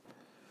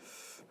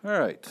All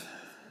right.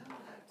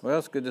 Well,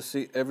 it's good to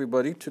see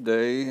everybody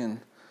today, and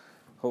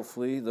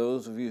hopefully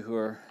those of you who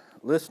are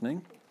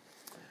listening.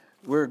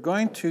 We're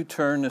going to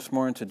turn this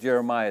morning to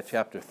Jeremiah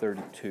chapter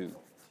 32.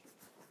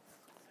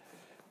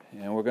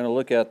 And we're going to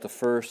look at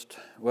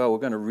we're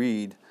going to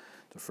read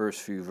the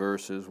first few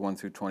verses, 1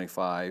 through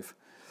 25.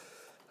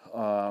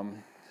 Try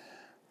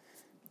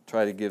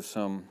to give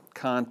some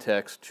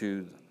context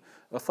to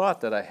a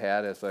thought that I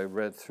had as I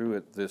read through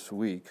it this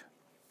week.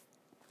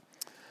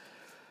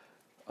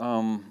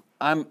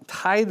 I'm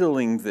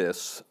titling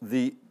this,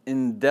 The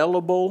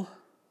Indelible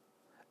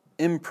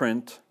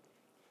Imprint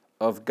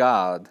of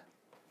God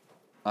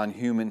on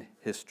Human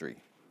History.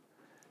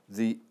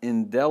 The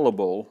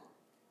Indelible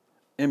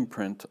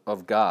Imprint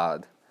of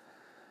God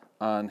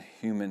on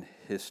Human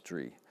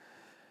History.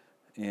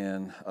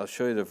 And I'll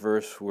show you the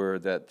verse where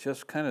that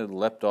just kind of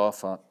leapt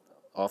off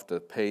the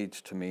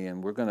page to me,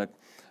 and we're going to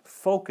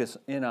focus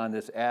in on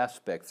this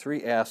aspect,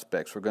 three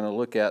aspects. We're going to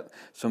look at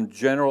some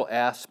general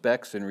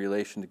aspects in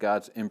relation to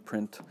God's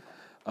imprint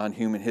on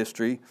human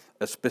history,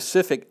 a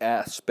specific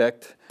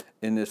aspect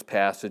in this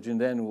passage,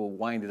 and then we'll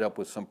wind it up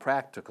with some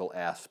practical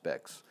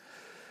aspects.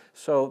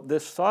 So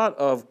this thought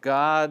of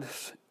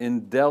God's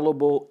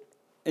indelible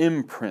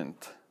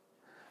imprint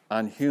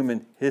on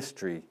human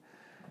history,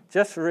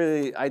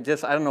 I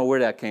don't know where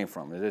that came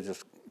from. It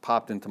just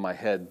popped into my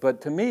head.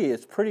 But to me,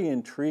 it's pretty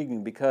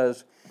intriguing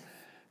because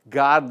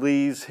God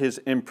leaves his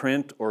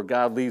imprint or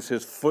God leaves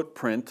his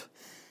footprint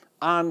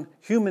on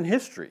human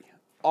history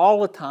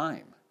all the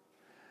time.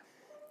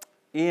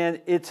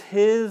 And it's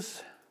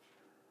his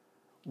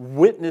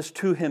witness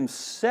to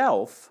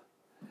himself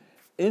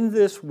in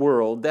this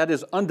world that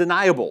is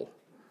undeniable,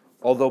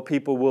 although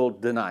people will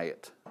deny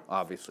it,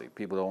 obviously.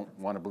 People don't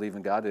want to believe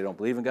in God. They don't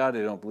believe in God.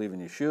 They don't believe in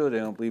Yeshua. They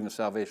don't believe in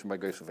salvation by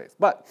grace of faith.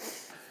 But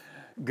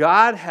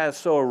God has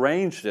so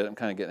arranged it, I'm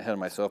kind of getting ahead of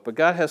myself, but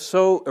God has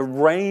so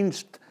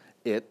arranged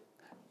it,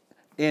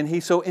 and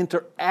he so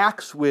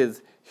interacts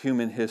with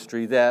human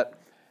history that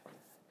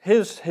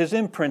his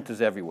imprint is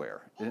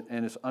everywhere,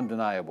 and it's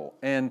undeniable.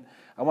 And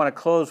I want to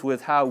close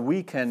with how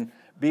we can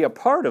be a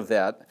part of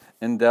that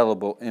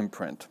indelible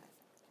imprint.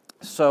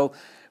 So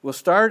we'll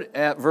start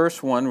at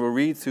verse 1. We'll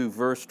read through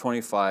verse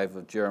 25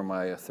 of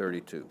Jeremiah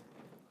 32.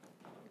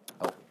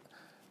 Oh,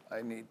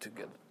 I need to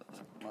get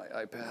my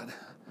iPad.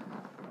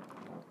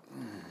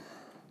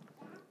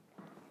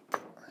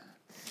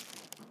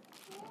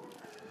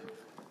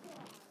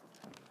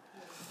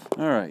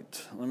 All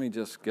right, let me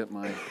just get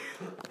my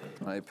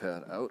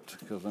iPad out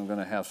because I'm going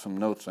to have some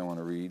notes I want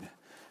to read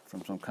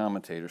from some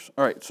commentators.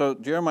 All right, so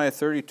Jeremiah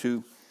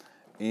 32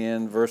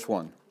 and verse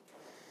 1.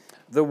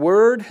 The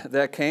word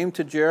that came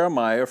to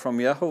Jeremiah from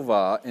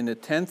Yehovah in the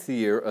 10th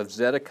year of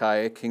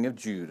Zedekiah king of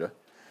Judah,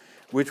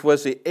 which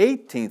was the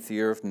 18th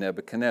year of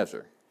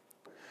Nebuchadnezzar.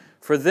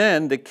 For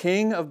then the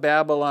king of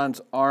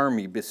Babylon's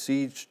army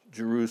besieged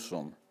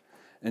Jerusalem,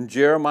 and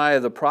Jeremiah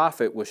the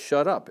prophet was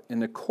shut up in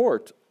the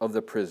court of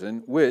the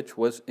prison, which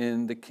was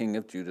in the king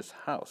of Judah's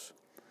house.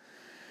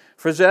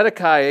 For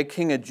Zedekiah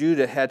king of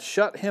Judah had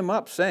shut him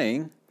up,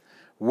 saying,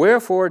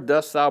 Wherefore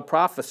dost thou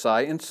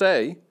prophesy and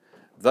say,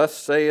 Thus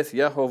saith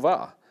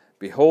Yehovah,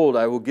 Behold,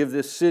 I will give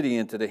this city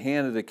into the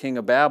hand of the king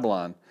of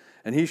Babylon,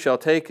 and he shall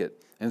take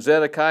it. And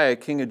Zedekiah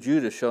king of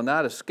Judah shall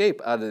not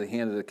escape out of the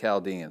hand of the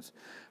Chaldeans,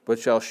 but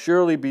shall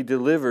surely be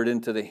delivered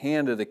into the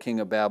hand of the king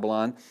of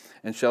Babylon,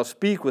 and shall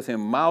speak with him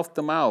mouth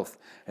to mouth,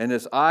 and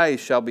his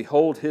eyes shall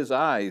behold his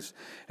eyes.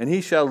 And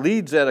he shall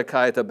lead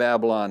Zedekiah to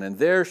Babylon, and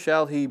there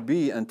shall he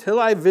be until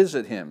I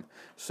visit him,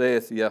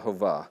 saith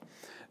Yehovah.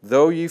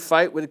 Though ye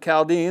fight with the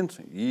Chaldeans,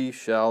 ye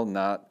shall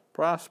not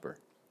prosper.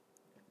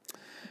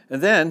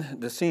 And then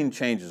the scene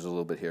changes a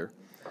little bit here.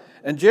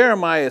 And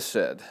Jeremiah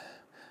said,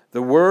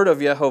 The word of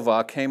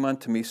Yehovah came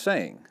unto me,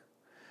 saying,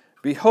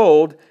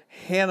 Behold,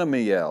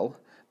 Hanamiel,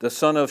 the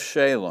son of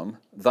Shalem,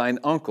 thine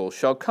uncle,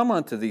 shall come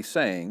unto thee,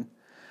 saying,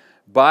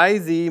 Buy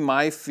thee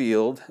my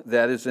field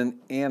that is in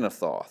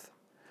Anathoth,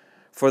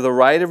 for the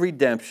right of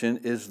redemption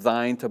is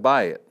thine to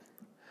buy it.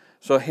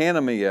 So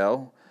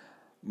Hanamiel,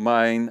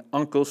 mine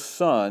uncle's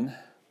son,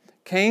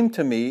 came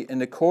to me in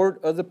the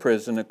court of the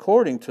prison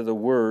according to the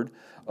word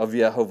of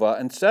Yehovah,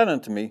 and said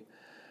unto me,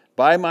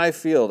 Buy my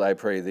field, I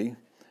pray thee,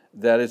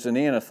 that is in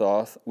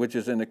Anathoth, which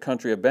is in the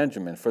country of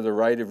Benjamin, for the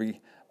right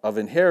of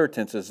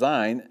inheritance is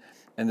thine,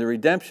 and the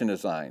redemption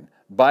is thine.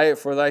 Buy it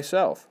for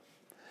thyself.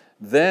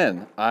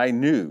 Then I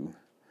knew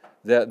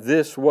that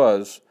this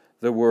was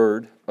the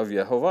word of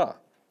Yehovah.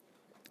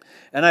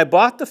 And I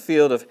bought the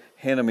field of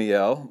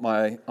Hanamiel,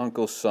 my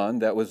uncle's son,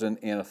 that was in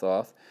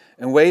Anathoth,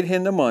 and weighed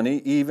him the money,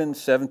 even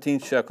 17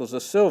 shekels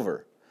of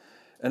silver.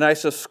 And I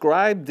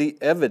subscribed the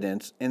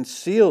evidence and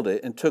sealed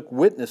it, and took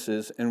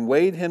witnesses, and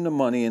weighed him the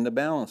money in the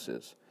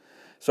balances.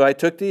 So I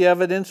took the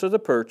evidence of the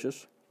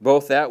purchase,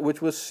 both that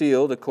which was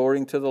sealed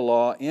according to the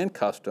law and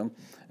custom,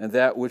 and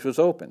that which was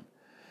open.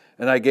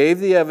 And I gave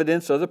the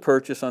evidence of the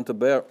purchase unto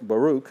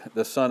Baruch,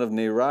 the son of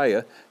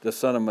Neriah, the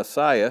son of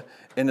Messiah,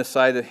 in the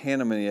sight of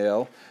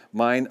Hanamiel,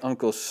 mine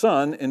uncle's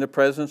son, in the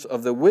presence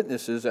of the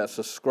witnesses that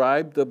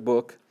subscribed the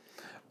book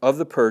of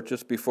the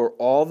purchase before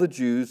all the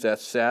Jews that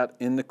sat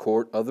in the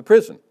court of the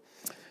prison.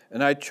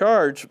 And I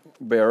charged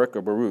Baruch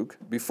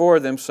before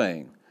them,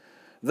 saying,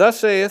 Thus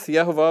saith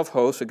Jehovah of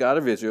hosts, the God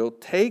of Israel,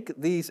 take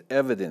these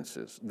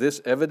evidences,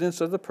 this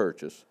evidence of the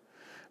purchase,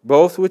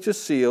 both which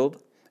is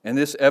sealed, and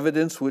this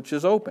evidence which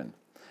is open,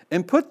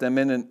 and put them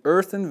in an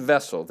earthen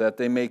vessel, that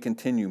they may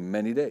continue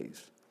many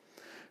days.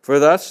 For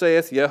thus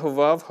saith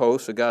Jehovah of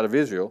hosts, the God of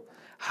Israel,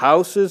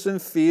 houses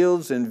and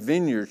fields and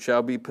vineyards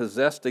shall be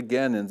possessed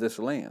again in this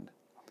land.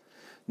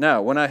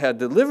 Now, when I had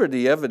delivered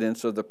the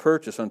evidence of the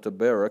purchase unto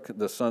Baruch,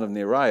 the son of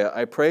Neriah,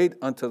 I prayed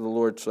unto the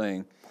Lord,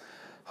 saying,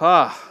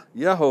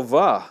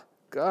 Yehovah,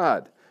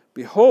 God,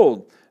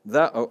 behold,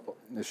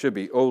 it should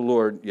be, O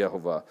Lord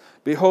Yehovah,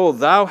 behold,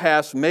 thou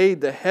hast made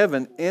the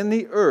heaven and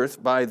the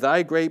earth by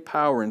thy great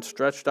power and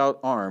stretched out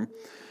arm,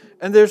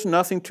 and there's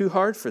nothing too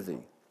hard for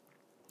thee.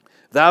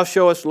 Thou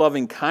showest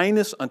loving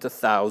kindness unto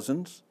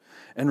thousands,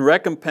 and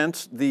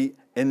recompense the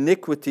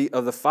iniquity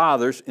of the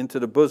fathers into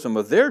the bosom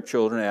of their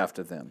children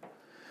after them.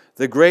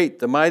 The great,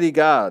 the mighty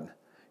God,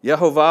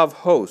 Yehovah of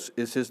hosts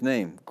is his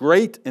name,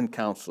 great in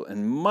counsel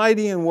and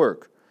mighty in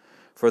work.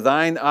 For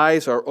thine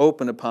eyes are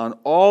open upon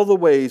all the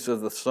ways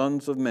of the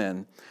sons of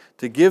men,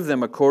 to give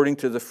them according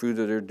to the fruit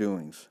of their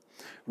doings,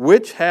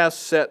 which has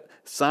set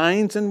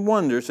signs and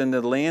wonders in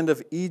the land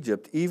of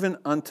Egypt, even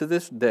unto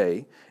this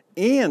day,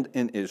 and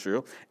in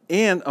Israel,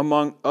 and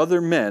among other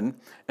men,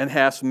 and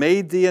hast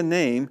made thee a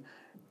name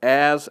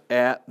as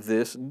at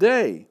this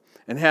day,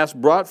 and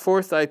hast brought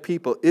forth thy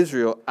people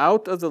Israel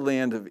out of the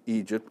land of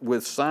Egypt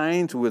with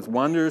signs, with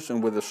wonders,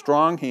 and with a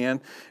strong hand,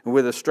 and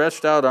with a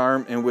stretched out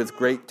arm, and with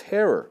great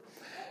terror,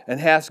 and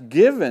hast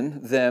given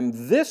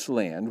them this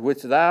land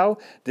which thou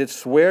didst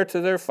swear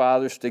to their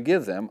fathers to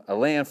give them, a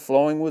land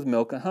flowing with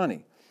milk and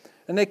honey.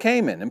 And they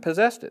came in and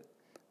possessed it.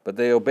 But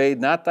they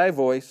obeyed not thy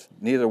voice,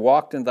 neither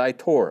walked in thy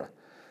Torah.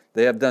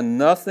 They have done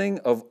nothing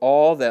of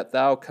all that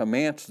thou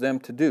commandest them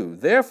to do.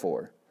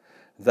 Therefore,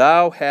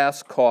 thou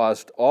hast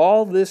caused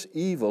all this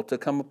evil to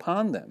come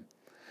upon them.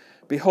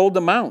 Behold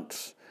the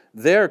mounts,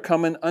 they are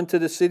coming unto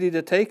the city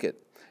to take it.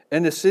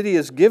 And the city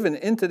is given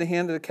into the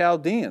hand of the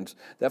Chaldeans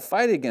that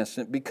fight against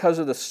it because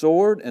of the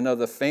sword and of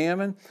the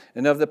famine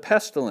and of the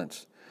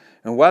pestilence.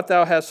 And what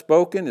thou hast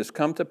spoken is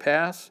come to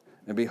pass,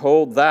 and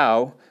behold,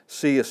 thou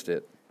seest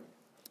it.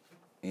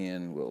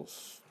 And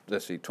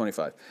let's see,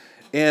 25.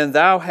 And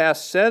thou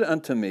hast said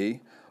unto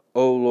me,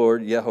 O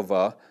Lord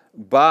Yehovah,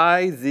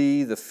 buy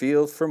thee the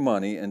field for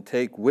money, and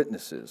take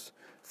witnesses,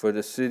 for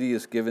the city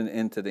is given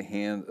into the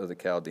hand of the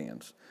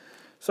Chaldeans.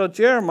 So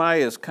Jeremiah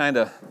is kind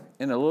of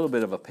in a little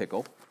bit of a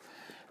pickle.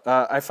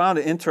 I found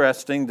it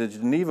interesting, the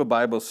Geneva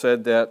Bible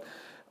said that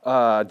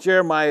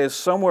Jeremiah is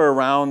somewhere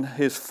around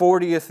his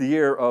 40th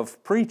year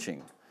of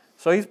preaching.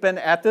 So he's been,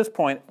 at this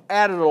point,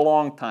 at it a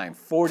long time,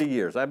 40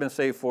 years. I've been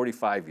saved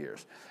 45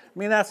 years. I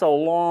mean, that's a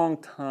long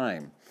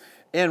time.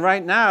 And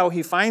right now,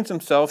 he finds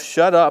himself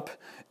shut up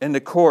in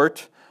the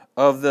court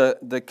of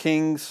the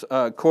king's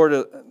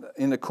court,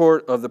 in the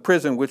court of the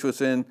prison, which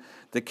was in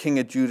the king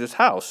of Judah's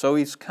house. So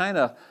he's kind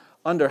of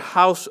under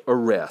house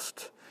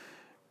arrest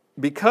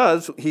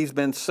because he's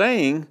been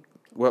saying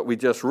what we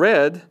just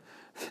read,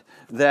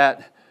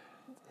 that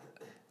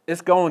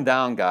it's going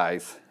down,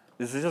 guys.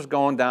 This is just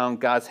going down.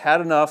 God's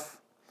had enough.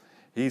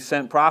 He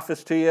sent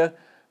prophets to you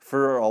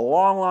for a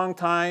long, long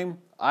time.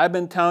 I've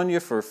been telling you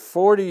for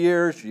 40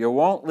 years, you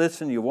won't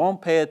listen, you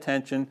won't pay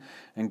attention,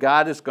 and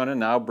God is going to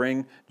now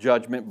bring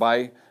judgment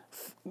by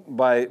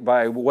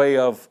way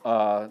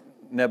of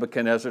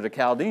Nebuchadnezzar, the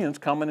Chaldeans,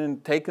 coming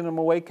and taking them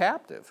away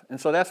captive. And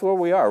so that's where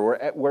we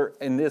are. We're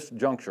in this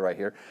juncture right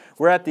here.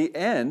 We're at the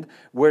end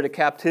where the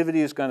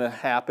captivity is going to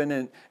happen,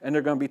 and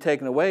they're going to be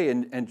taken away.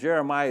 And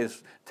Jeremiah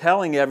is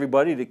telling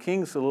everybody, the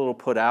king's a little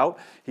put out.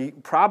 He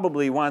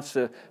probably wants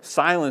to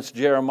silence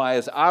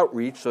Jeremiah's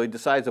outreach, so he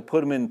decides to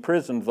put him in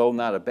prison, though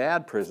not a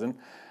bad prison.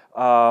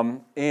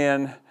 So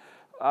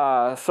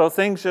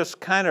things just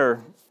kind of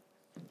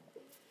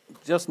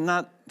just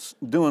not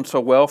doing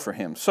so well for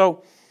him.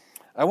 So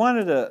I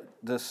wanted to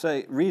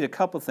read a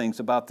couple things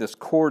about this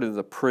court of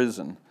the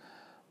prison,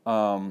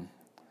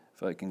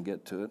 if I can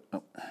get to it.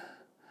 Oh.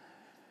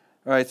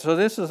 All right, so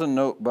this is a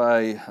note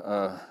by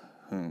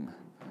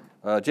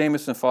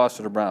Jamison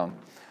Foster Brown.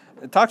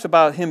 It talks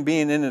about him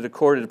being into the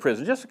court of the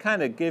prison, just to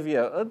kind of give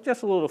you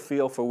just a little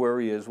feel for where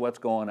he is, what's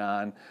going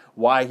on,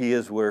 why he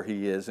is where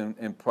he is,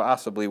 and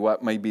possibly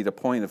what may be the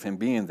point of him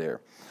being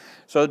there.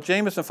 So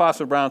Jamison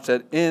Foster Brown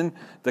said, in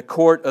the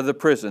court of the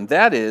prison,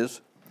 that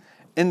is,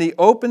 in the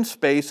open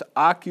space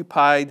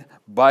occupied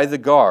by the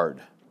guard,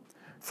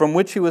 from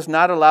which he was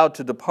not allowed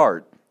to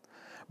depart,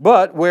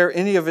 but where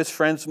any of his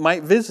friends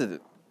might visit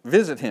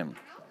him.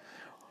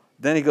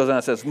 Then he goes on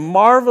and says,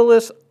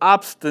 marvelous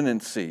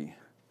obstinacy,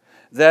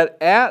 that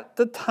at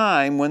the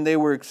time when they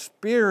were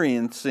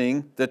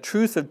experiencing the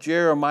truth of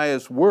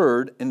Jeremiah's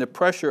word in the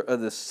pressure of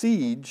the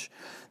siege,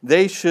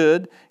 they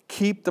should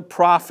keep the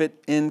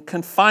prophet in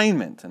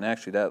confinement. And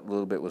actually that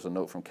little bit was a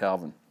note from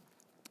Calvin.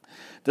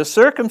 The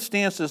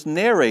circumstances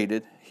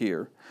narrated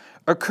here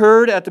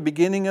occurred at the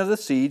beginning of the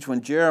siege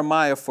when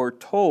Jeremiah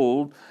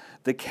foretold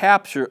the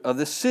capture of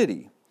the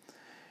city.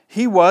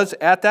 He was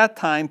at that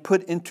time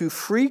put into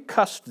free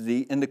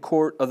custody in the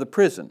court of the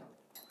prison.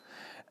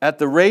 At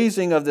the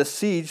raising of the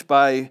siege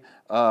by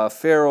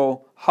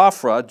Pharaoh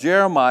Hophra,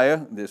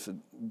 Jeremiah,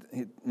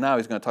 now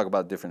he's going to talk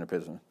about different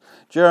prisoners.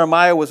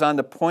 Jeremiah was on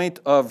the point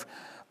of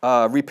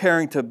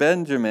repairing to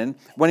Benjamin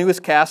when he was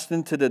cast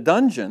into the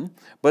dungeon,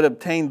 but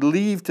obtained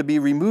leave to be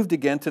removed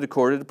again to the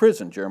court of the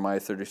prison, Jeremiah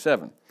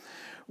 37.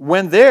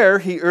 When there,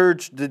 he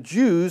urged the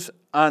Jews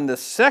on the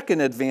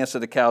second advance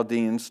of the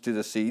Chaldeans to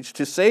the siege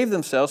to save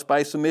themselves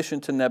by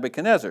submission to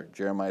Nebuchadnezzar,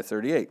 Jeremiah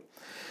 38.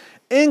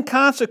 In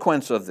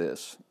consequence of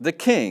this, the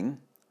king,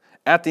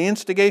 at the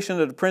instigation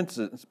of the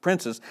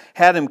princes,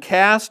 had him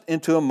cast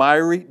into a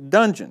miry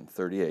dungeon,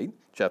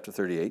 chapter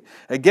 38.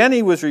 Again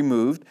he was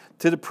removed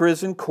to the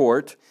prison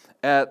court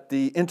at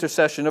the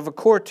intercession of a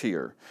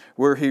courtier,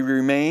 where he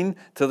remained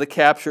till the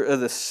capture of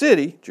the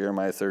city,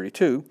 Jeremiah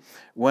 32,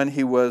 when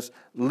he was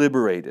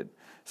liberated.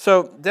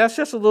 So that's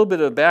just a little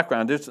bit of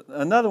background. There's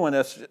another one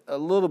that's a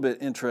little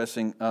bit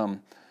interesting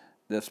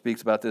that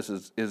speaks about this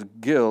is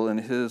Gill in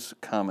his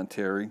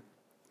commentary.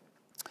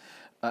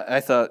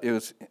 I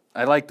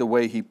like the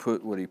way he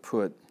put what he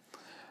put.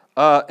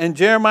 And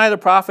Jeremiah the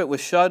prophet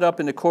was shut up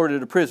in the court of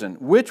the prison,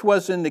 which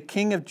was in the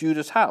king of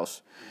Judah's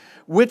house,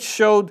 which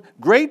showed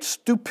great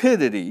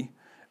stupidity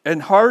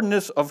and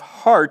hardness of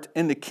heart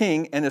in the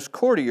king and his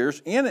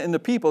courtiers and in the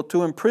people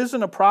to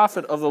imprison a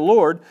prophet of the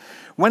Lord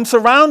when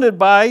surrounded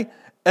by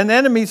an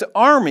enemy's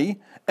army,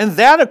 and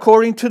that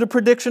according to the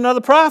prediction of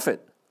the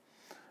prophet,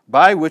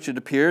 by which it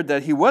appeared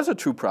that he was a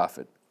true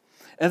prophet.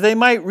 And they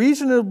might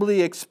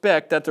reasonably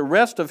expect that the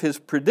rest of his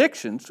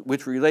predictions,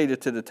 which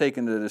related to the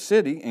taking of the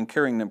city and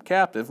carrying them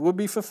captive, would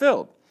be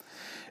fulfilled.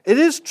 It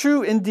is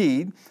true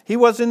indeed, he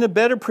was in a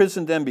better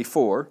prison than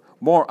before,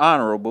 more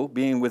honorable,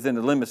 being within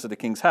the limits of the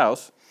king's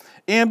house,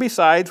 and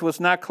besides was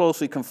not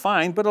closely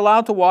confined, but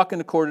allowed to walk in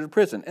the court of the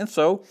prison, and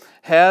so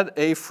had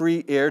a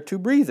free air to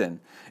breathe in,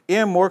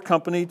 and more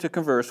company to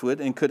converse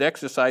with, and could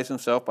exercise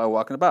himself by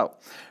walking about.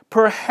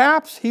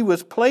 Perhaps he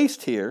was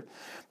placed here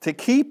to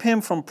keep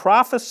him from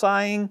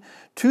prophesying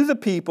to the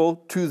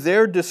people to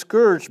their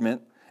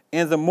discouragement,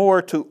 and the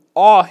more to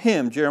awe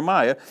him,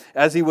 Jeremiah,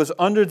 as he was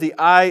under the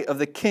eye of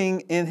the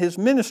king in his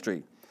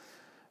ministry.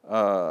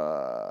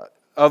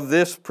 Of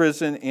this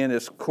prison and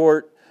his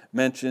court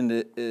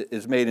mentioned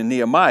is made in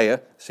Nehemiah,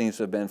 seems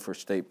to have been for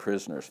state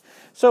prisoners.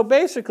 So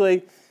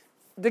basically,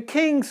 the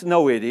king's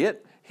no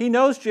idiot. He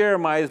knows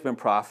Jeremiah's been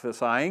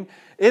prophesying.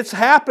 It's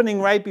happening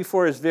right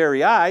before his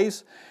very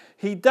eyes.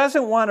 He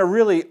doesn't want to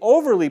really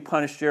overly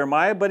punish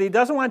Jeremiah, but he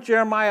doesn't want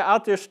Jeremiah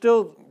out there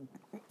still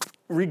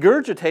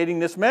regurgitating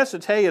this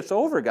message, hey, it's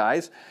over,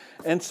 guys.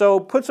 And so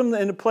puts him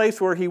in a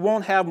place where he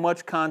won't have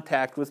much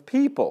contact with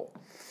people.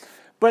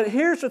 But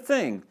here's the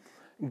thing.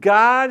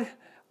 God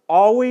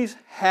always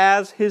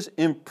has his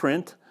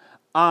imprint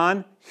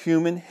on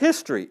human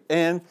history.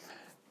 And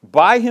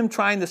by him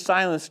trying to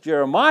silence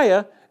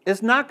Jeremiah,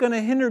 it's not going to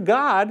hinder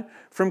God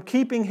from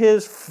keeping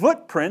his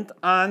footprint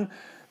on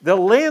the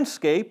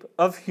landscape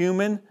of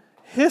human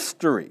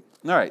history.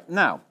 All right,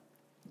 now,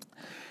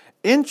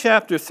 in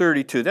chapter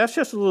 32, that's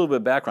just a little bit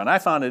of background. I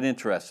found it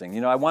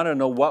interesting. I want to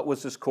know what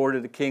was this court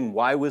of the king?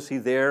 Why was he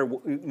there?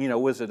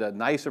 Was it a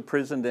nicer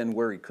prison than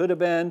where he could have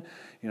been?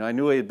 I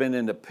knew he had been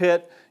in the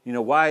pit.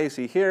 Why is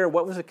he here?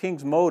 What was the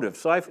king's motive?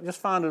 So I just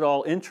found it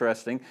all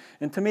interesting.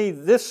 And to me,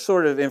 this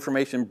sort of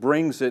information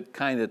brings it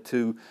kind of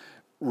to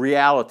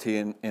reality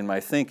in my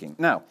thinking.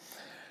 Now,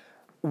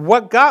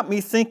 what got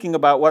me thinking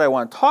about what I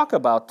want to talk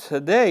about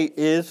today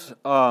is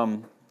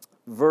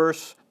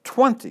verse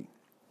 20,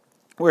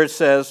 where it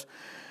says,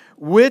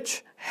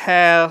 which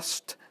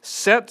hast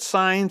set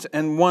signs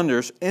and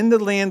wonders in the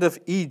land of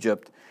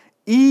Egypt,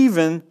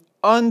 even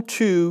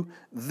unto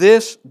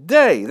this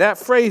day. That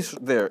phrase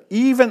there,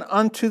 even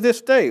unto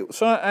this day.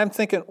 So I'm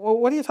thinking, well,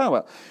 what are you talking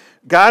about?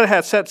 God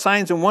hath set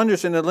signs and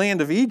wonders in the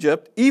land of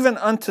Egypt, even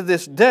unto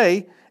this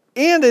day,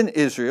 and in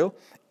Israel,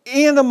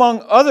 and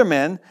among other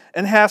men,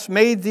 and hast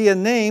made thee a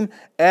name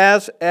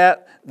as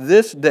at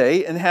this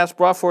day, and hast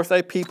brought forth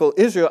thy people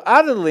Israel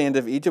out of the land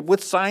of Egypt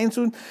with signs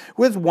and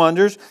with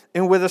wonders,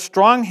 and with a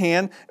strong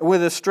hand, and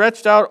with a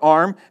stretched out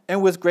arm,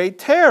 and with great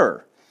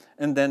terror.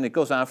 And then it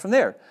goes on from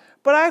there.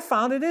 But I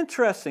found it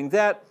interesting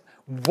that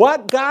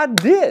what God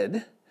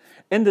did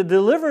in the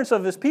deliverance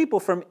of his people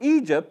from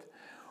Egypt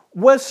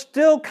was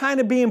still kind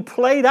of being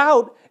played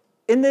out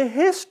in the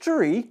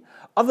history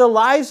of the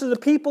lives of the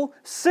people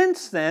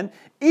since then,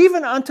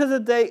 even unto the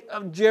day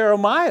of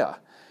Jeremiah.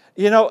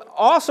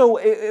 Also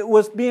it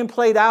was being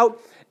played out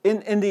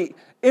in the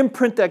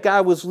imprint that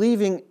God was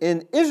leaving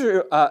in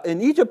Israel,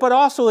 in Egypt, but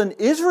also in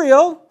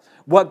Israel.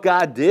 What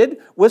God did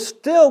was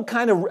still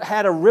kind of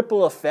had a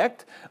ripple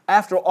effect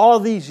after all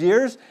these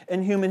years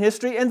in human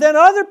history, and then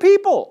other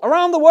people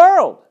around the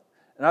world.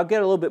 And I'll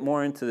get a little bit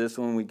more into this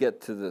when we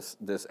get to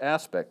this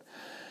aspect.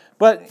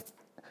 But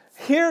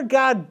here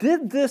God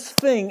did this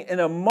thing in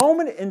a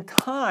moment in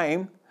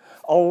time,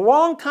 a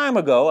long time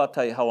ago, I'll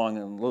tell you how long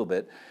in a little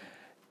bit,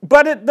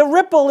 But the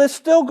ripple is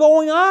still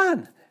going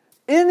on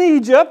in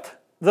Egypt,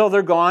 though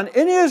they're gone,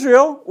 in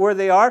Israel, where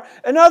they are,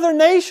 and other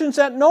nations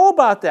that know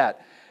about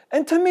that.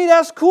 And to me,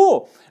 that's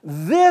cool.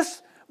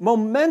 This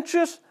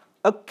momentous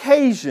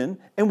occasion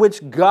in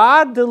which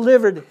God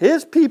delivered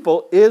his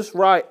people,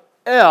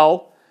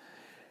 Israel,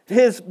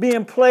 is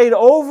being played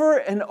over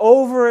and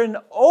over and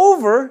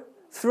over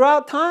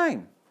throughout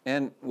time.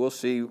 And we'll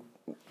see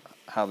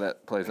how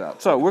that plays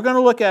out. So we're going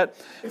to look at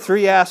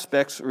three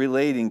aspects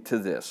relating to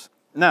this.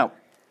 Now,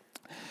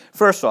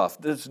 first off,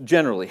 this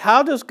generally,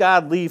 how does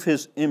God leave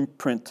his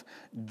imprint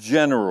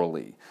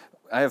generally?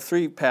 I have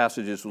three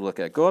passages to look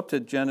at. Go up to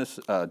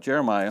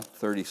Jeremiah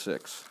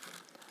 36.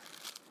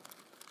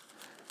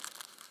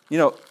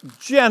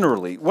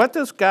 Generally, what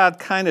does God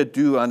kind of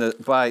do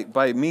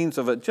by means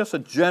of just a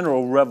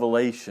general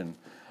revelation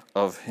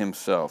of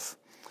himself?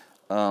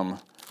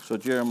 So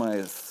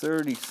Jeremiah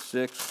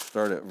 36,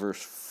 start at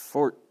verse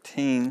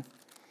 14.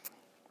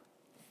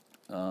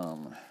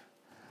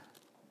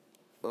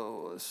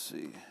 Let's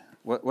see.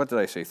 What did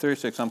I say?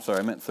 36, I'm sorry,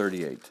 I meant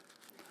 38.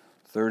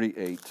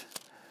 38,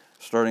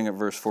 starting at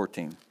verse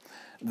 14.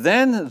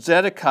 Then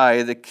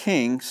Zedekiah the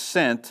king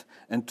sent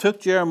and took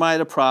Jeremiah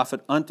the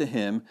prophet unto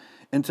him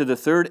into the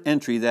third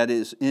entry that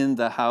is in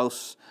the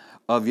house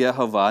of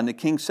Jehovah. And the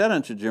king said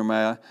unto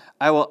Jeremiah,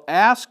 I will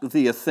ask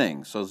thee a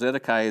thing. So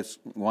Zedekiah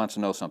wants to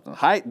know something.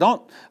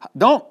 Don't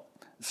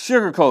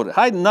sugarcoat it.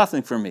 Hide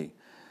nothing from me.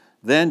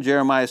 Then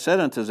Jeremiah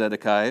said unto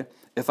Zedekiah,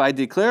 if I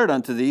declare it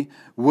unto thee,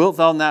 wilt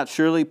thou not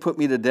surely put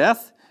me to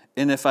death?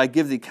 And if I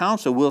give thee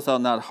counsel, wilt thou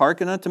not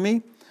hearken unto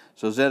me?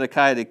 So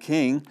Zedekiah the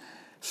king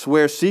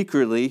sware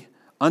secretly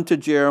unto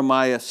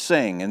Jeremiah,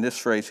 saying, in this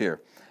phrase here,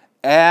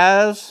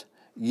 as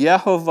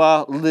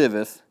Jehovah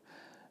liveth,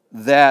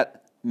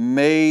 that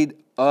made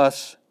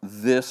us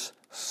this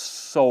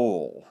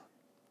soul.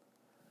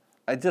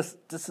 This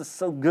is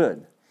so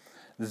good.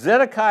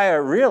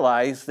 Zedekiah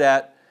realized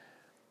that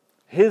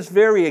his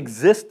very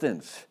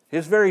existence,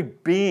 his very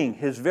being,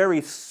 his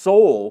very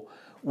soul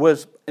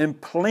was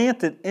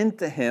implanted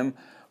into him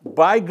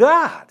by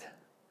God.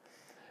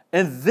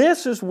 And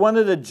this is one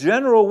of the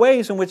general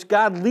ways in which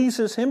God leaves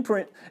his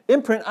imprint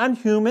on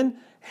human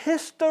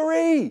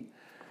history.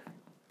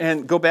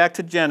 And go back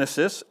to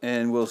Genesis,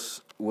 and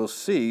we'll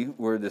see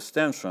where this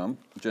stems from.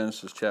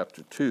 Genesis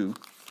chapter 2.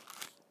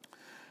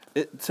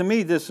 To me,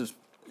 it's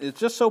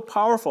just so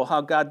powerful how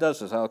God does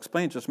this. I'll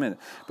explain in just a minute.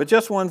 But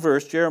just one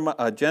verse,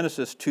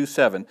 Genesis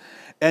 2:7.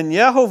 And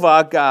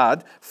Jehovah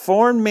God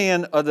formed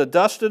man of the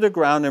dust of the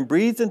ground and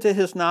breathed into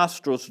his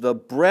nostrils the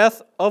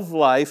breath of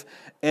life,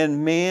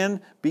 and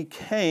man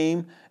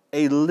became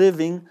a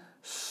living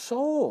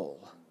soul.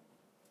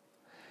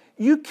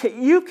 You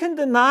can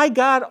deny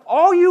God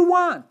all you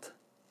want.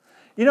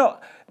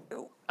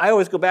 I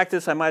always go back to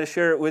this. I might have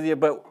shared it with you,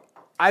 but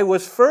I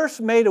was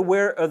first made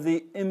aware of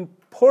the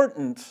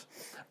importance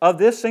of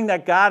this thing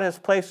that God has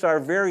placed our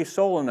very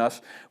soul in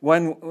us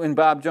when in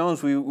Bob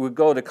Jones we would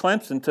go to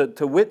Clemson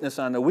to witness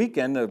on the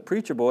weekend, the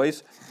preacher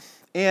boys.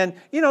 And,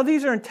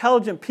 these are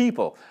intelligent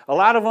people. A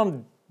lot of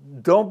them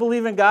don't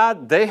believe in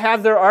God. They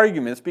have their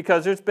arguments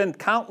because there's been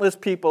countless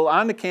people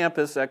on the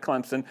campus at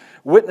Clemson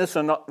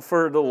witnessing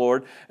for the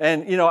Lord.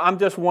 And, I'm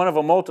just one of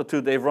a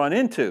multitude they've run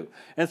into.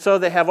 And so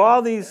they have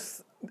all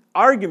these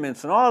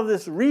arguments and all of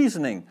this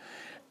reasoning.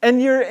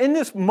 And you're in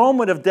this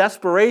moment of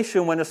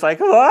desperation when it's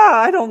like,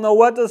 I don't know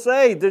what to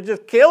say. They're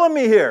just killing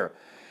me here.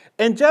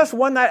 And just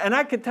one night, and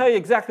I can tell you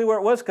exactly where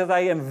it was because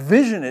I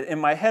envision it in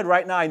my head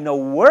right now. I know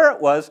where it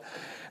was.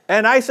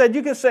 And I said,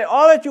 you can say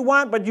all that you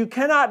want, but you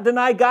cannot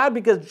deny God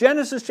because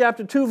Genesis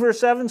chapter 2, verse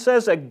 7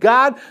 says that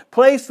God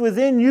placed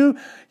within you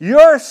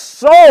your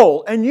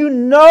soul. And you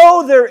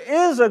know there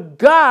is a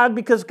God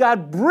because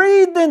God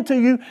breathed into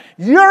you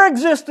your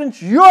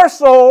existence, your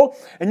soul.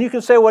 And you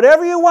can say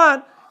whatever you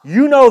want.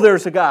 You know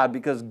there's a God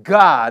because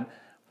God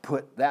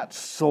put that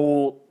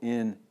soul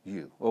in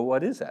you. Well,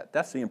 what is that?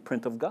 That's the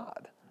imprint of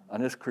God on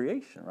his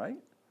creation, right?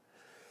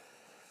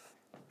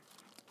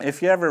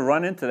 If you ever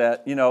run into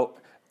that,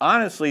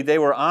 honestly, they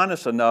were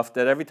honest enough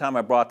that every time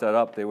I brought that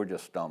up, they were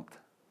just stumped.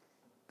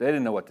 They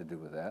didn't know what to do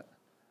with that.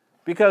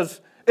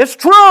 Because it's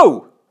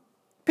true.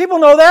 People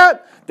know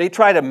that. They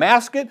try to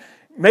mask it,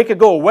 make it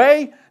go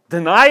away,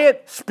 deny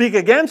it, speak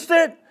against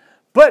it.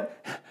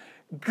 But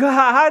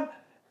God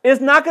is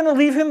not going to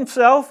leave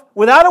himself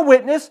without a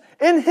witness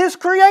in his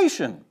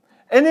creation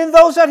and in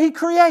those that he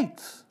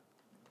creates.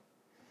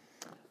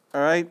 All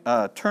right,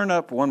 turn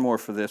up one more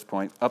for this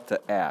point, up to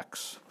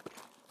Acts.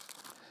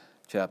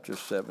 Chapter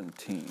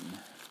 17.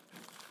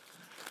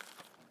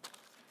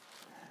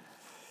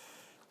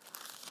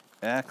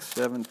 Acts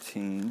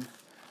 17,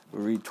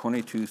 we'll read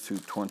 22 through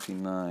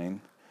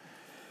 29.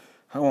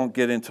 I won't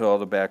get into all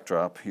the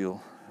backdrop.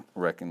 You'll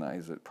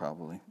recognize it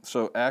probably.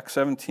 So Acts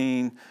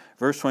 17,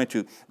 verse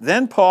 22.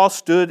 Then Paul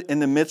stood in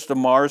the midst of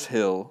Mars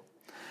Hill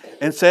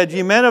and said,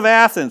 Ye men of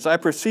Athens, I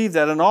perceive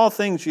that in all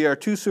things ye are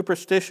too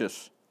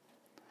superstitious.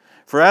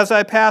 For as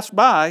I passed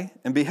by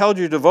and beheld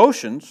your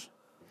devotions,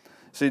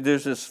 see,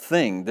 there's this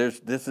thing.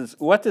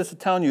 What this is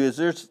telling you is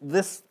there's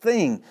this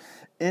thing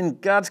in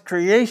God's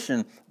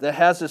creation that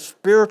has a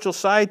spiritual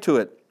side to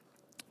it.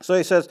 So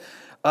he says,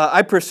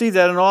 I perceive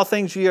that in all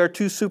things ye are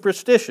too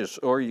superstitious,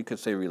 or you could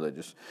say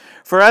religious.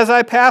 For as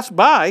I passed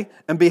by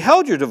and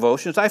beheld your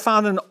devotions, I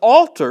found an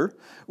altar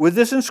with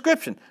this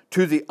inscription,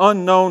 to the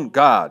unknown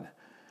God.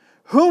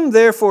 Whom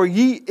therefore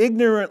ye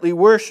ignorantly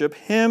worship,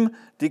 him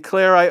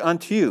declare I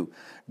unto you.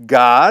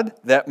 God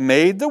that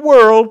made the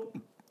world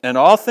and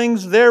all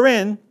things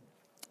therein,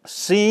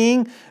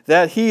 seeing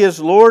that he is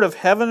Lord of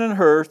heaven and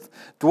earth,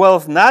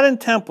 dwelleth not in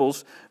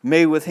temples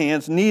made with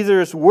hands,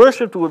 neither is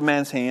worshipped with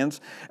men's hands,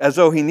 as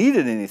though he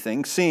needed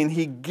anything, seeing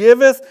he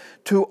giveth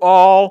to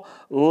all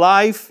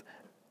life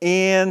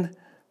and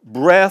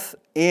breath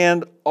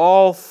and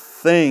all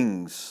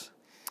things,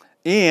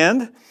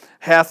 and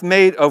hath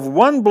made of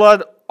one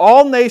blood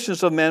all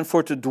nations of men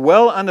for to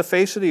dwell on the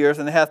face of the earth,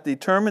 and hath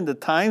determined the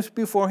times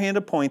beforehand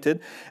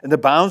appointed, and the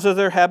bounds of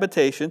their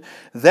habitation,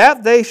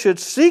 that they should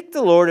seek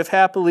the Lord, if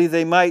happily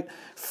they might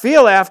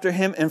feel after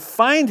him and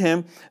find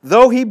him,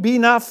 though he be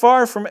not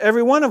far from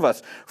every one of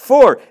us.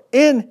 For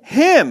in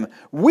him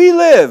we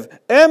live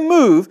and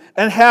move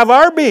and have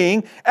our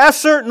being, as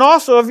certain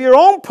also of your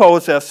own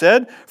poets have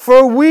said,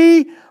 for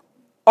we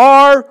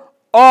are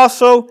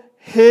also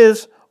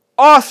his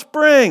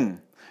offspring.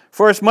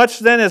 For as much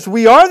then as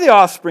we are the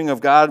offspring of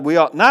God, we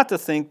ought not to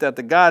think that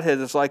the Godhead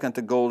is like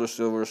unto gold or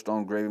silver or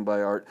stone graven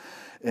by art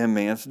in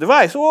man's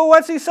device. Well,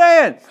 what's he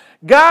saying?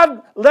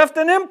 God left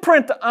an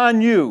imprint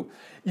on you.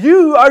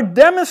 You are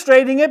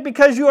demonstrating it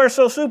because you are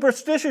so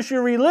superstitious,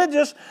 you're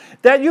religious,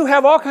 that you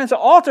have all kinds of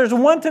altars,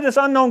 one to this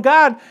unknown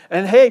God,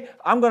 and hey,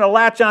 I'm going to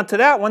latch on to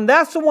that one.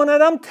 That's the one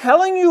that I'm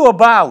telling you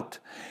about.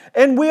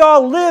 And we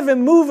all live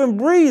and move and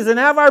breathe and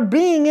have our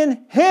being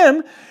in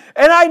him.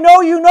 And I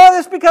know you know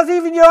this because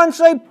even your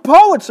unsaved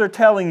poets are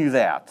telling you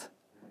that.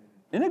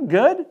 Isn't it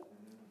good?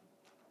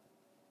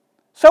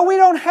 So we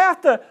don't have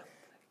to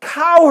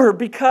cower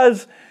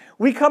because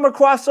we come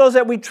across those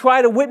that we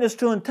try to witness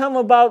to and tell them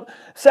about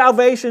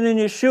salvation in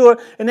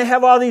Yeshua, and they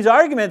have all these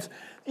arguments.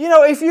 You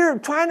know, if you're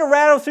trying to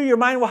rattle through your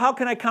mind, well, how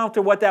can I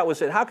counter what that was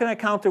said? How can I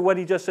counter what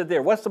he just said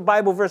there? What's the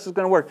Bible verse is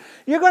going to work?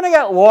 You're going to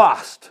get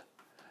lost.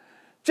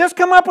 Just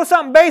come up with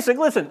something basic.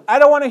 Listen, I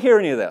don't want to hear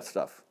any of that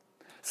stuff.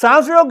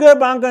 Sounds real good,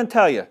 but I'm going to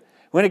tell you.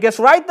 When it gets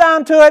right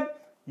down to it,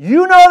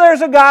 you know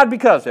there's a God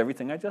because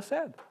everything I just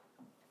said.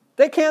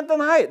 They can't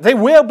deny it. They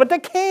will, but they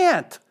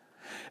can't.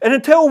 And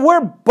until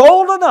we're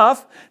bold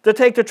enough to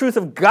take the truth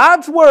of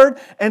God's word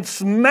and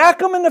smack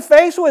them in the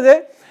face with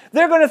it,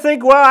 they're going to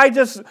think, well, I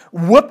just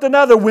whooped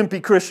another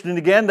wimpy Christian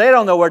again. They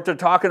don't know what they're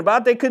talking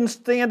about. They couldn't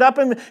stand up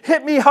and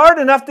hit me hard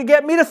enough to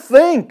get me to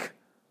think.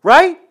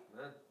 Right?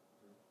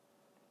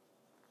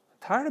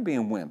 Tired of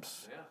being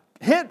wimps.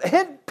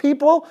 Hit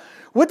people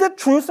with the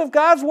truth of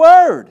God's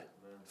word.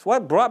 It's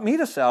what brought me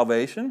to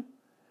salvation.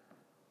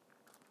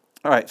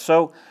 All right,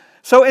 so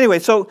anyway,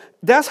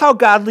 that's how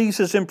God leaves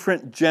his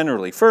imprint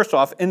generally. First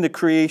off, in the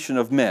creation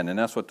of men, and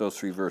that's what those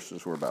 3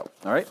 verses were about.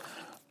 All right.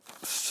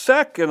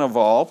 Second of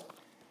all,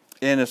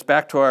 and it's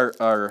back to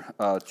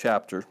our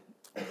chapter,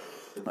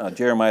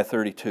 Jeremiah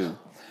 32.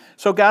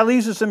 So God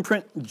leaves his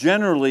imprint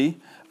generally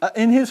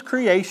in his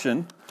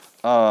creation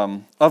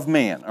of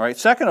man. All right.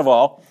 Second of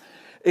all,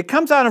 it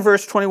comes out in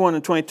verse 21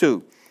 and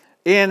 22.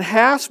 And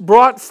hast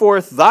brought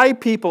forth thy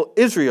people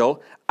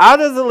Israel out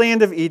of the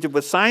land of Egypt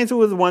with signs and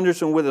with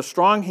wonders and with a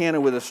strong hand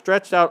and with a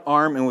stretched out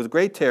arm and with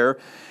great terror,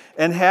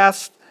 and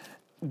hast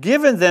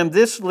given them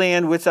this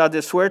land which thou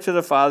didst swear to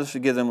the fathers to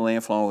give them a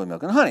land flowing with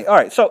milk and honey. All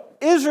right, so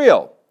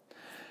Israel.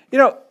 You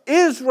know,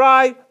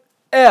 Israel.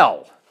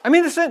 I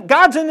mean,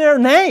 God's in their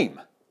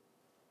name.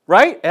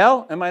 Right?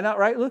 El? Am I not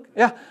right, Luke?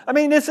 Yeah. I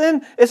mean, it's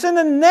in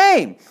the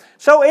name.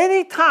 So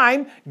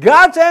anytime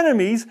God's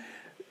enemies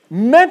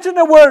mention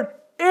the word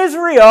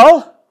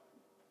Israel,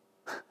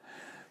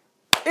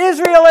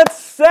 Israel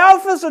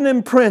itself is an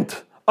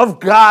imprint of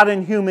God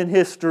in human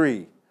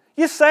history.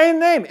 You same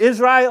name,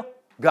 Israel,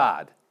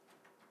 God.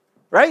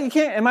 Right? You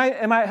can't,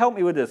 am I help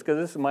me with this, because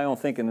this is my own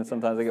thinking, and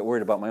sometimes I get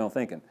worried about my own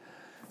thinking.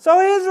 So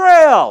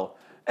Israel.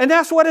 And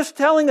that's what it's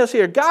telling us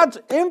here. God's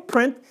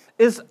imprint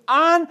is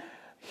on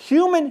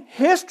human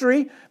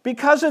history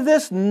because of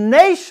this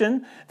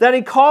nation that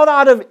he called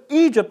out of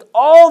Egypt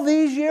all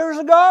these years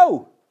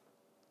ago.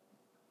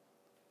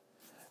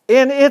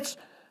 And it's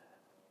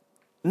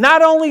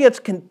not only its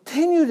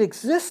continued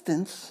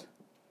existence,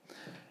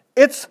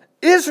 it's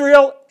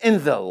Israel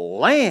in the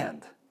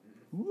land.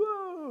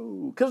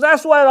 Whoa! Because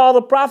that's what all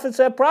the prophets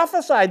have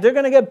prophesied. They're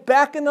going to get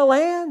back in the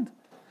land.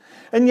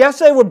 And yes,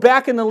 they were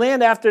back in the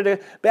land after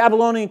the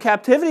Babylonian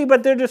captivity,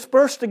 but they're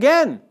dispersed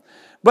again.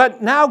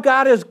 But now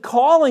God is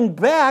calling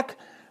back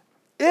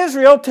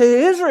Israel to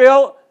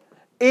Israel,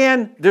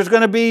 and there's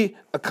going to be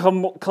a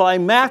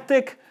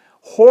climactic,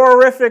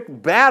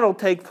 horrific battle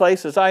take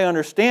place, as I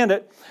understand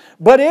it.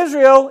 But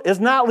Israel is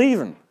not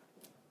leaving.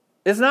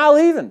 It's not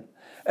leaving.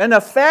 And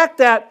the fact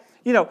that,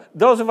 you know,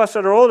 those of us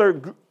that are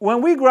older,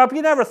 when we grew up,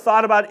 you never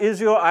thought about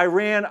Israel,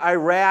 Iran,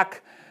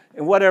 Iraq,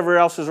 and whatever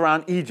else is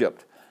around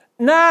Egypt.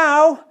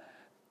 Now,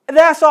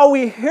 that's all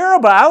we hear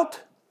about,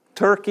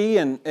 Turkey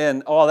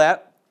and all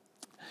that.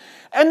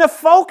 And the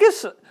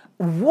focus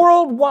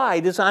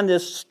worldwide is on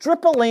this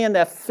strip of land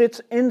that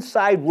fits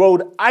inside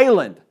Rhode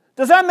Island.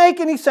 Does that make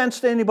any sense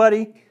to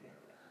anybody?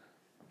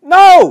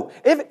 No,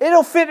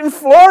 it'll fit in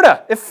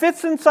Florida. It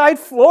fits inside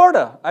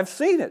Florida. I've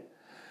seen it.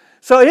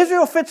 So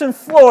Israel fits in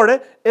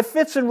Florida. It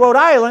fits in Rhode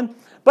Island.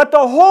 But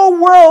the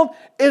whole world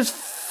is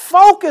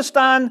focused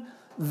on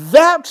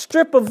that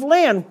strip of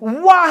land.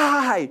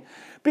 Why?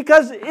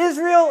 Because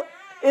Israel,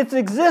 its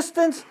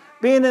existence,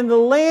 being in the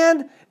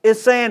land,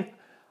 is saying,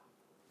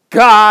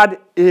 God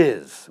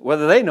is,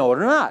 whether they know it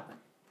or not.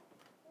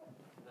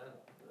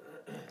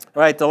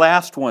 All right, the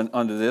last one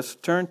under this.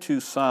 Turn to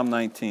Psalm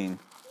 19.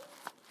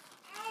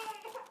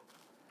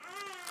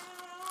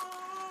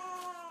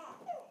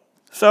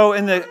 So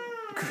in the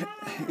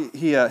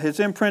his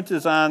imprint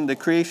is on the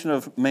creation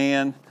of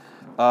man,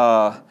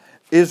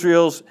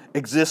 Israel's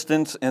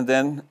existence, and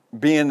then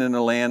being in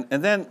the land.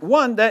 And then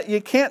one that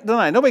you can't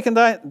deny. Nobody can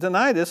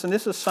deny this, and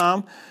this is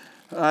Psalm,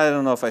 I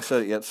don't know if I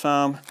said it yet,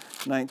 Psalm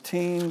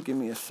 19. Give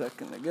me a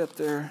second to get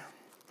there.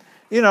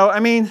 You know, I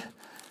mean,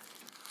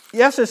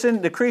 yes, it's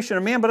in the creation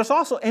of man, but it's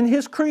also in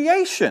his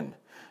creation.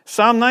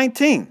 Psalm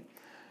 19.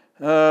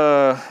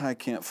 I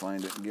can't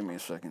find it. Give me a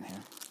second here.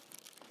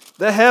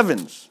 The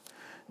heavens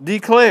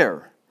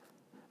declare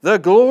the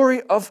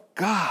glory of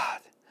God,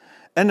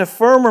 and the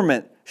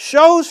firmament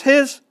shows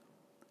his,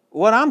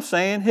 what I'm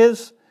saying,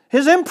 his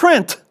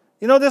imprint.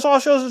 You know, this all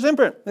shows his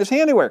imprint, his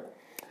handiwork.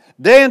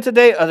 Day unto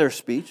day other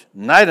speech,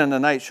 night unto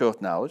night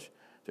showeth knowledge.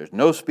 There's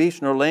no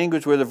speech nor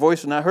language where their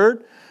voice is not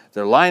heard.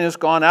 Their line is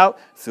gone out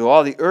through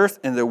all the earth,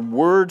 and their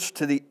words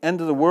to the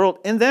end of the world.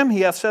 In them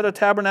he hath set a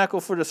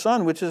tabernacle for the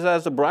sun, which is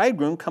as a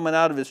bridegroom coming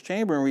out of his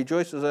chamber, and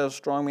rejoices as a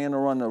strong man to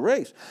run the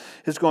race.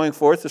 His going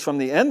forth is from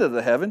the end of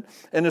the heaven,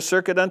 and the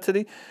circuit unto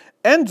the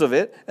ends of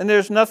it, and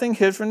there's nothing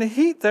hid from the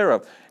heat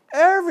thereof.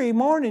 Every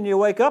morning you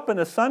wake up and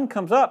the sun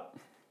comes up.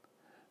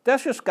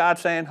 That's just God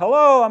saying,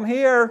 hello, I'm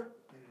here.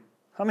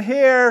 I'm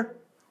here.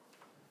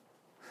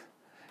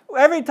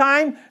 Every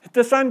time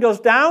the sun goes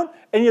down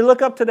and you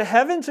look up to the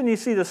heavens and you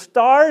see the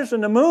stars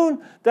and the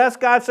moon, that's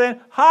God saying,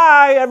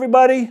 hi,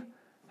 everybody,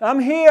 I'm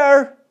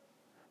here.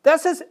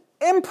 That's his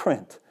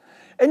imprint.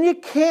 And you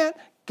can't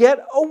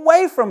get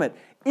away from it,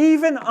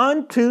 even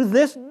unto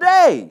this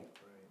day.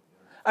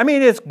 I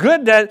mean, it's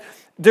good that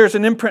there's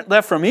an imprint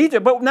left from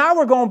Egypt, but now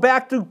we're going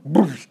back to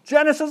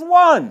Genesis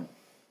 1.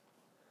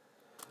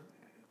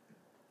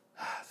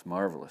 It's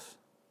marvelous.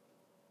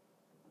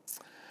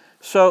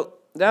 So,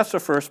 that's the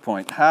first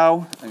point.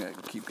 How, I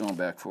got to keep going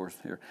back and forth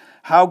here.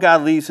 How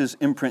God leaves his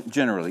imprint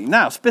generally.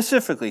 Now,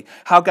 specifically,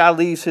 how God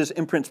leaves his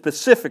imprint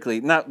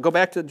specifically. Now, go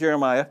back to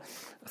Jeremiah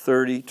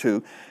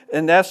 32.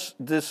 And this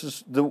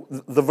is the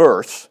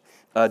verse,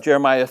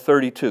 Jeremiah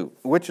 32,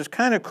 which is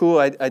kind of cool.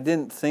 I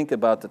didn't think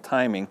about the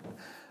timing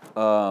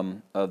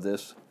of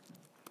this.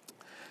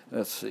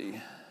 Let's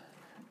see.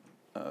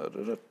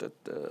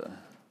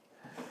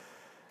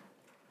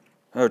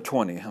 Or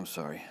 20, I'm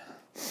sorry.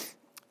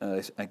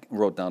 I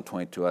wrote down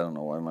 22. I don't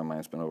know why my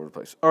mind's been over the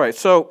place. All right,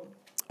 so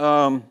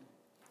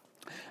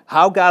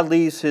how God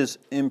leaves his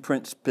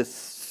imprint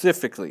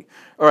specifically.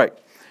 All right,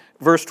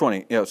 verse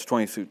 20. Yeah, it's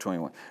 20 through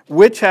 21.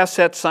 Which has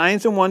set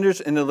signs and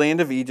wonders in the land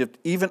of Egypt,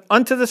 even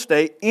unto this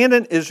day, and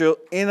in Israel,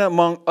 and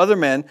among other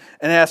men,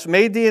 and hast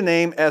made thee a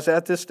name as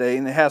at this day,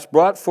 and hast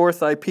brought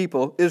forth thy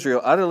people, Israel,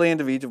 out of the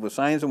land of Egypt with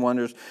signs and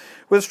wonders,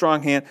 with a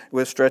strong hand,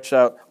 with stretched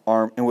out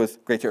arm, and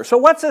with great terror. So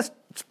what's this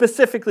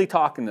specifically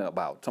talking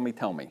about? Somebody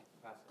tell me.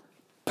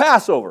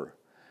 Passover,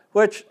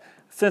 which,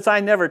 since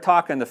I never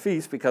talk on the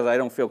feast because I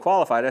don't feel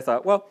qualified, I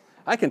thought, well,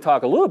 I can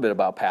talk a little bit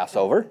about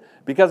Passover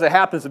because it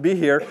happens to be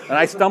here, and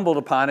I stumbled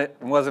upon it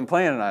and wasn't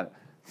planning on it.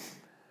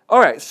 All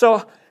right,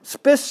 so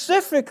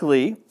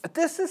specifically,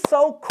 this is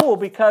so cool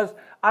because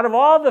out of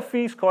all the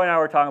feasts, Coy and I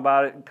were talking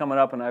about it coming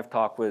up, and I've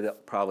talked with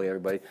probably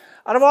everybody.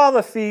 Out of all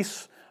the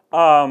feasts,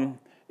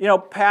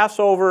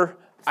 Passover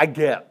I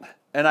get,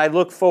 and I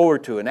look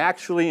forward to and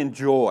actually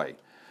enjoy,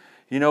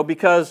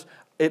 because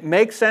it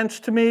makes sense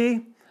to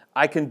me.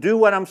 I can do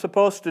what I'm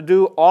supposed to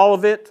do, all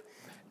of it,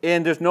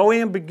 and there's no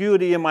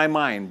ambiguity in my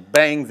mind.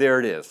 Bang, there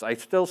it is. I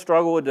still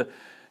struggle with the,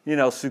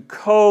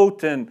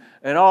 Sukkot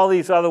and all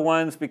these other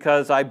ones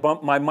because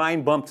my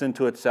mind bumps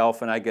into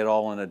itself and I get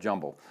all in a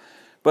jumble.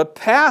 But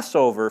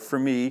Passover, for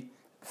me,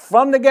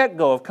 from the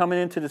get-go of coming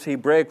into this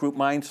Hebraic group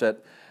mindset,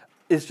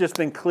 it's just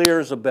been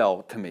clear as a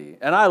bell to me.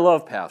 And I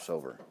love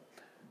Passover.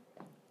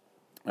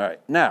 All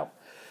right, now,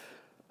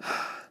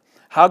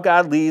 how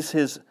God leaves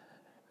his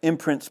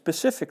imprint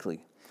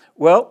specifically.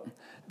 Well,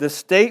 the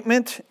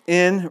statement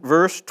in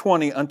verse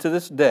 20, unto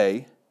this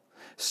day,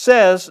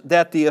 says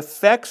that the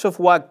effects of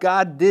what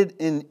God did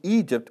in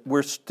Egypt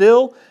were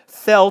still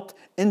felt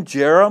in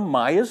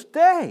Jeremiah's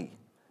day.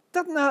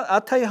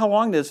 I'll tell you how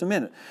long it is in a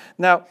minute.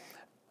 Now,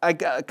 I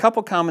got a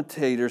couple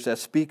commentators that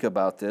speak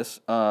about this.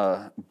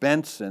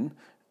 Benson,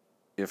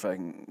 if I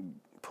can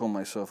pull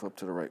myself up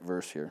to the right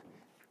verse here.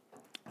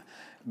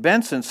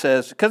 Benson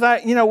says, because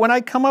when I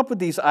come up with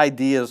these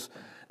ideas,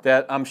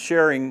 that I'm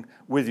sharing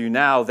with you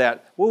now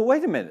that, well,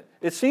 wait a minute.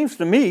 It seems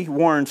to me,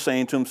 Warren's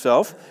saying to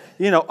himself,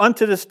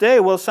 unto this day,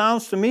 well, it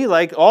sounds to me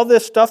like all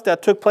this stuff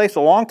that took place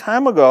a long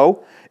time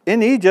ago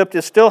in Egypt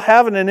is still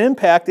having an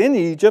impact in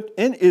Egypt,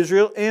 in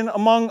Israel, and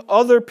among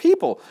other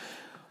people.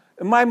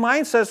 And my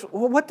mind says,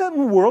 well, what in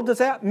the world does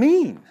that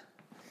mean?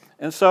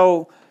 And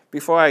so,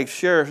 before I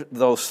share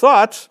those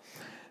thoughts,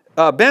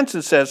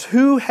 Benson says,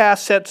 who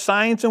has set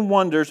signs and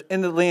wonders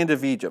in the land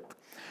of Egypt?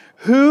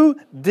 Who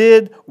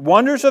did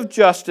wonders of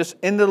justice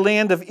in the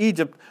land of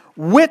Egypt,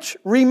 which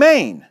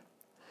remain,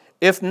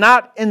 if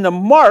not in the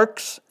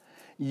marks,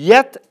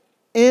 yet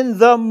in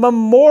the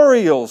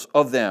memorials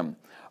of them,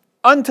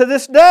 unto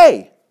this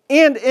day,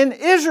 and in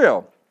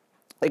Israel?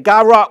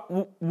 God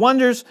wrought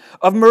wonders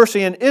of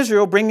mercy in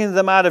Israel, bringing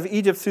them out of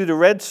Egypt through the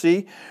Red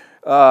Sea,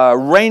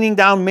 raining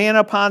down manna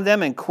upon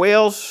them, and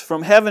quails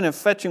from heaven, and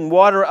fetching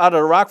water out of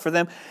the rock for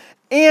them,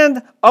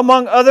 and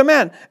among other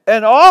men.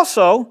 And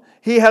also,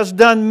 he has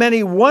done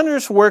many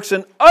wondrous works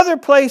in other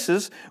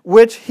places,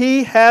 which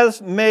he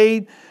has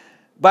made,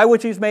 by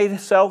which he's made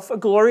himself a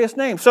glorious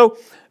name. So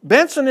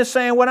Benson is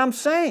saying what I'm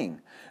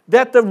saying,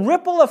 that the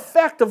ripple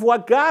effect of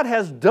what God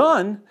has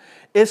done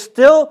is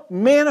still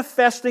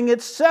manifesting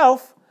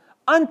itself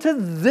unto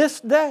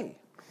this day.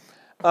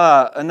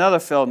 Another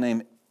fellow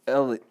named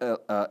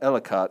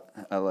Ellicott,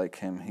 I like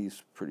him.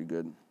 He's pretty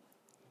good.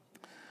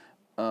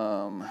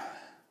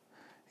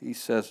 He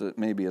says it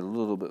maybe a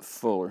little bit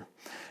fuller.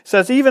 He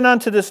says, even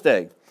unto this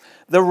day,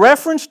 the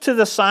reference to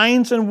the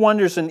signs and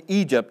wonders in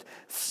Egypt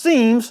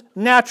seems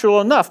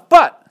natural enough.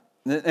 But,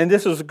 and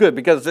this is good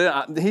because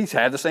he's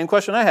had the same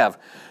question I have.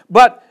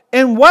 But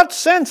in what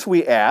sense,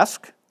 we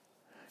ask,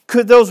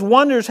 could those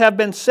wonders have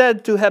been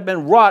said to have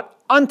been wrought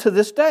unto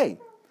this day?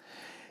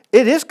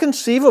 It is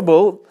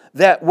conceivable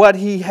that what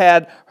he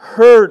had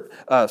heard,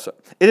 of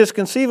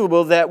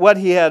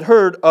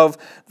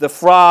the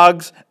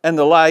frogs and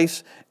the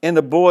lice and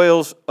the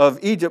boils of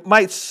Egypt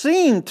might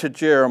seem to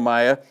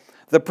Jeremiah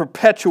the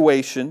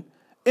perpetuation,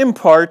 in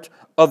part,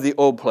 of the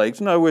old plagues.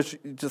 In other words,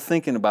 just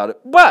thinking about it.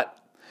 But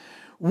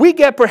we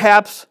get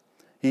perhaps,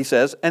 he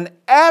says, an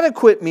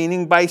adequate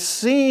meaning by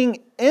seeing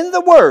in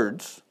the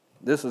words,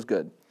 this is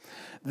good,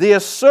 the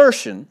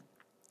assertion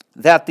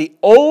that the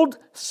old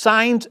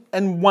signs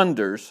and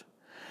wonders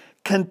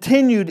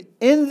continued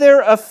in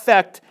their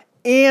effect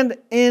and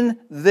in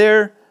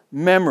their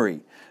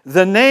memory.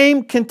 The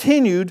name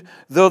continued,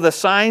 though the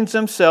signs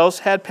themselves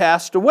had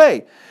passed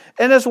away,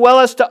 and as well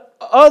as to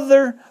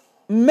other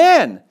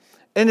men.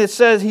 And it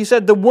says, he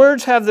said, the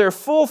words have their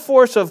full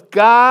force of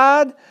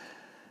God,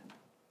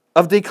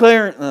 of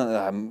declaring,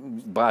 I'm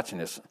botching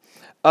this,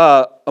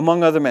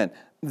 among other men.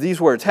 These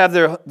words have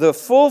the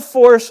full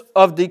force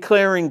of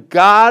declaring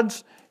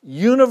God's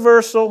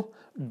universal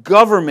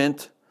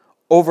government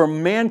over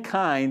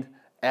mankind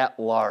at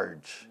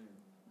large.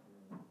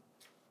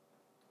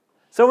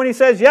 So when he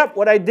says, yep,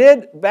 what I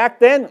did back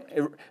then,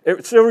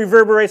 it still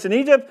reverberates in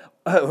Egypt,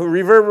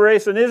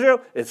 reverberates in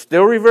Israel, it's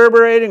still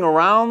reverberating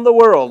around the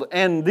world.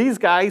 And these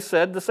guys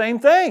said the same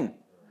thing.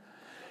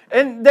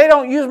 And they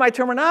don't use my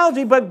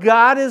terminology, but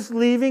God is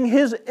leaving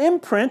his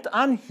imprint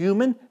on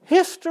human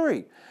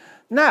history.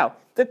 Now,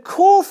 the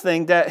cool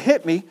thing that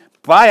hit me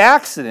by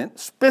accident,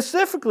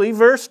 specifically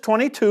verse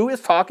 22, is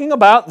talking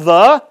about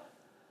the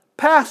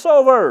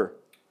Passover,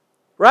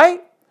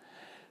 right?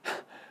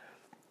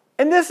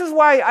 And this is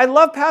why I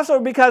love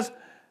Passover, because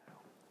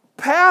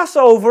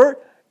Passover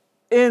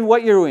in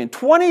what year are we in?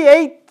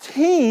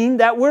 2018,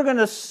 that we're going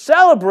to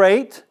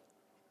celebrate,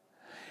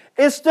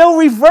 is still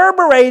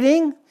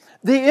reverberating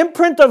the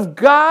imprint of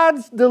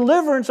God's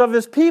deliverance of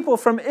his people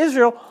from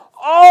Israel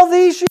all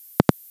these years.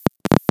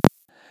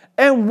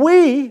 And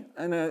we,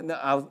 and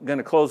I'm going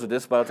to close with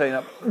this, but I'll tell you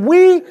now,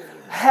 we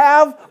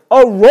have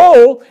a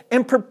role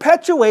in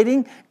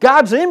perpetuating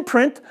God's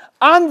imprint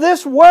on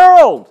this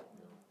world.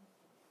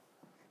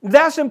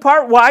 That's in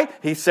part why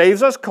he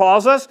saves us,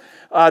 calls us,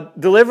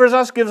 delivers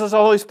us, gives us the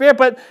Holy Spirit.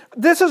 But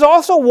this is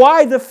also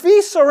why the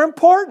feasts are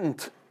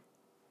important.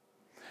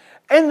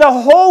 And the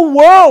whole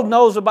world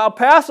knows about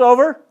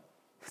Passover.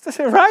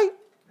 Right?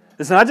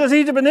 It's not just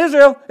Egypt and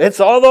Israel. It's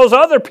all those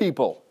other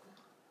people.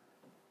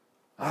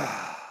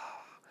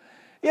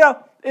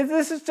 If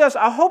this is just,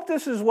 I hope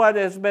this is what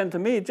it's been to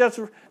me. Just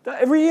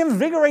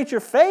reinvigorate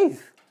your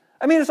faith.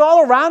 I mean, it's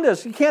all around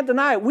us. You can't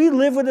deny it. We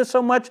live with it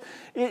so much.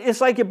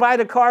 It's like you buy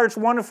the car, it's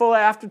wonderful.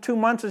 After 2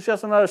 months, it's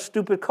just another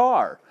stupid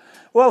car.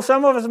 Well,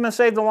 some of us have been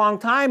saved a long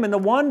time, and the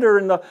wonder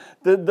and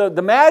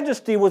the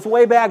majesty was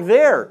way back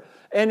there.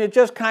 And it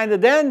just kind of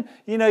then,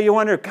 you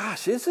wonder,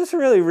 gosh, is this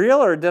really real,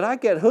 or did I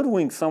get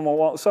hoodwinked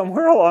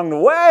somewhere along the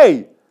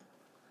way?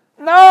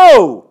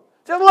 No!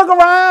 Just look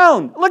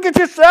around. Look at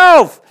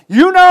yourself.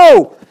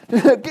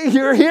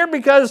 You're here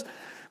because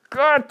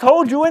God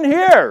told you in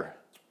here.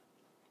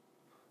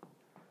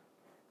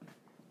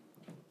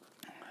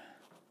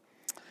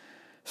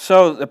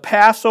 So the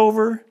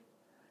Passover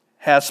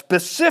has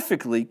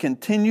specifically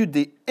continued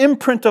the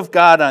imprint of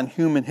God on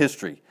human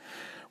history.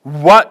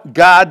 What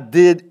God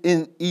did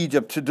in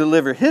Egypt to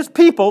deliver his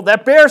people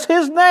that bears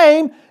his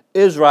name,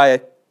 Israel,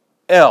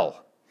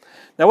 L.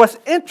 Now what's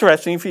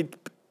interesting, if you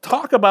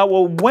talk about,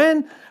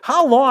 well,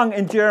 how long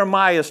in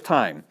Jeremiah's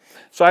time?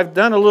 So I've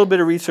done a little bit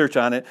of research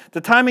on it.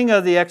 The timing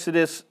of the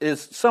Exodus is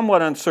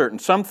somewhat uncertain.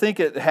 Some think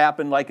it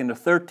happened like in the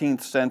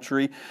 13th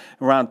century,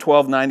 around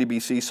 1290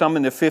 BC. Some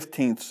in the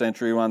 15th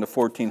century, around the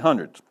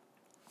 1400s.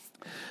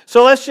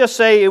 So let's just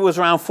say it was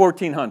around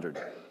 1400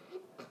 or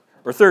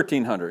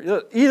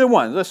 1300. Either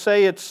one. Let's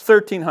say it's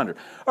 1300.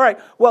 All right.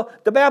 Well,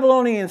 the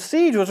Babylonian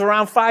siege was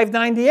around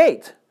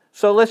 598.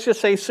 So let's just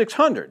say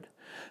 600.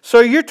 So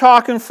you're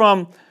talking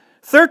from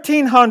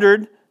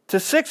 1300 to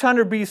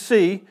 600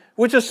 BC,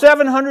 which is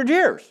 700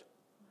 years.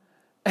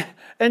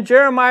 And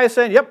Jeremiah is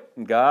saying, yep,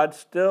 God's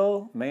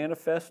still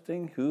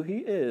manifesting who he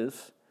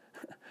is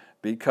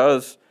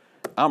because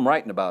I'm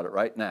writing about it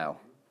right now.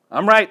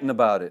 I'm writing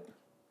about it.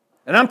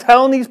 And I'm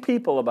telling these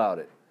people about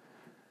it.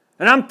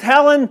 And I'm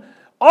telling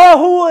all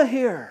who are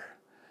here,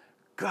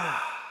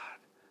 God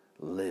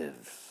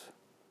lives.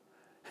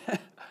 It's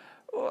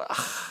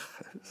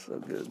so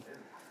good.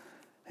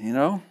 You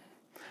know?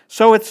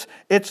 So it's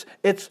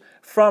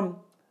from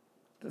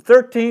the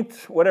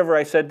 13th, whatever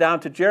I said, down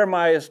to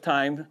Jeremiah's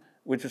time,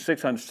 which is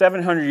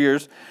 700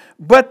 years.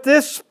 But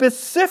this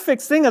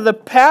specific thing of the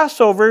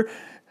Passover,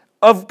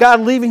 of God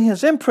leaving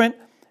his imprint,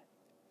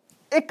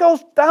 it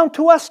goes down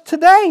to us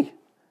today.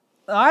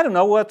 I don't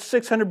know, what's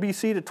 600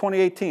 BC to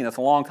 2018? That's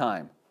a long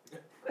time.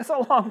 That's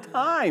a long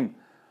time.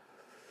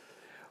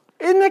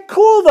 Isn't it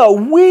cool, though?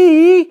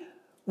 We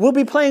will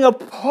be playing a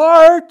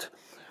part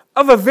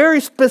of a very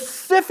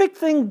specific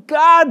thing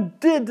God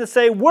did to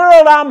say,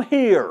 world, I'm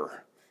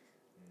here.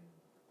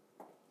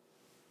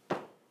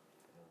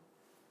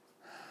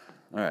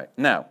 All right,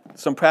 now,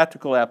 some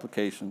practical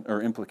application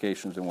or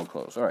implications, and we'll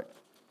close. All right.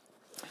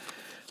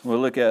 We'll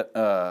look at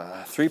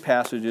 3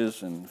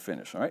 passages and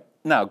finish, all right?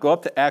 Now, go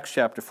up to Acts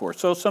chapter 4.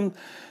 So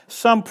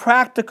some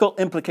practical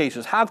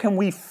implications. How can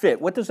we fit?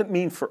 What does it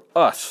mean for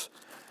us?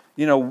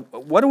 You know,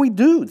 what do we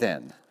do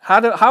then? How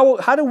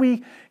do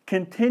we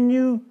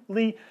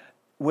continually,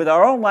 with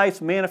our own lives,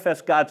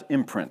 manifest God's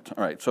imprint?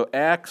 All right, so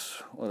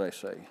Acts, what did I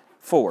say?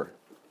 4.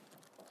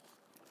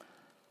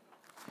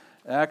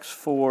 Acts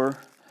 4.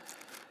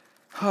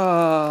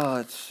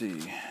 Let's see.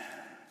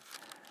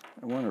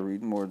 I want to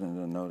read more than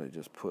the note I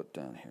just put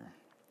down here.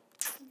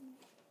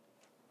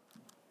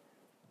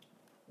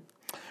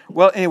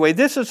 Well, anyway,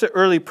 this is the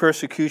early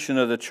persecution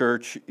of the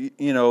church.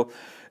 You know,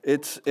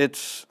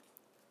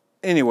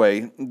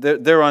 anyway,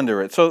 they're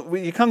under it. So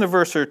you come to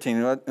verse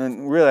 13,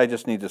 and really I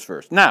just need this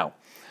verse. Now,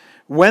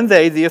 when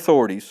they, the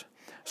authorities,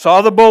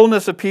 saw the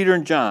boldness of Peter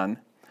and John,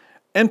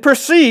 and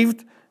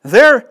perceived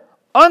their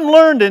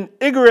unlearned and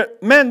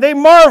ignorant men, they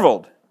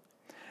marveled,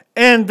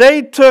 and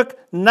they took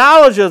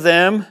knowledge of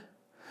them,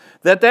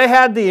 that they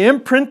had the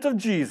imprint of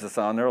Jesus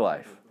on their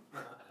life.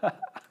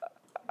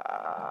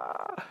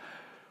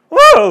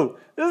 Whoa,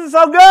 this is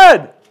so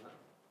good.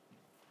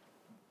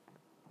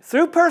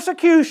 Through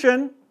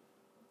persecution,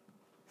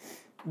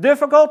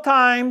 difficult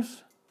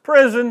times,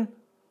 prison,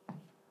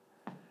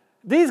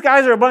 these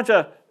guys are a bunch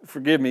of,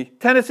 forgive me,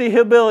 Tennessee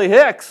hillbilly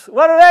hicks.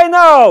 What do they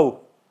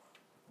know?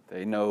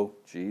 They know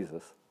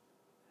Jesus.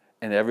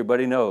 And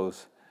everybody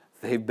knows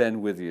they've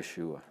been with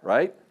Yeshua,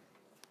 right?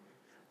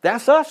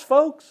 That's us,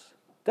 folks.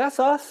 That's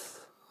us.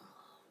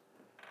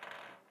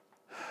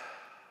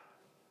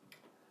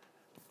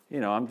 You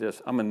know,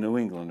 I'm a New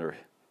Englander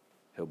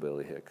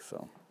hillbilly hick,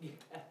 so.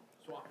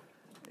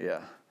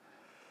 Yeah.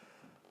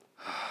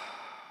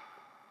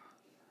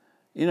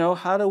 You know,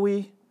 how do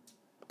we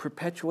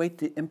perpetuate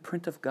the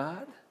imprint of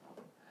God?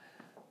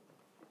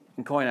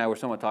 And Coy and I were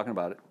somewhat talking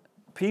about it.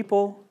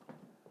 People,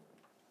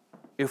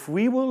 if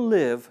we will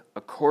live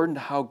according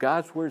to how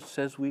God's Word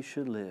says we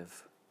should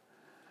live,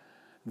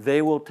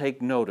 they will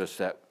take notice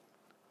that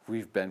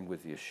we've been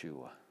with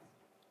Yeshua.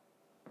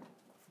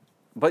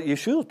 But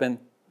Yeshua's been,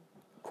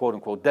 quote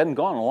unquote, dead and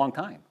gone a long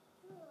time.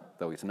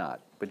 Though he's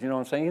not. But you know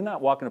what I'm saying? He's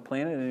not walking the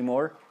planet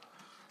anymore.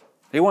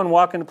 He wasn't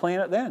walking the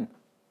planet then.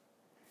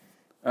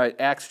 All right,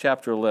 Acts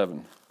chapter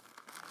 11.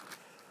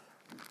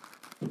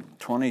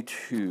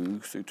 22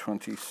 through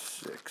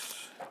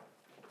 26.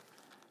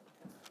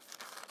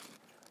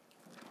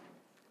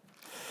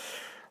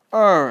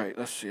 All right,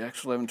 let's see.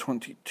 Acts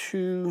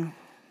 11:22.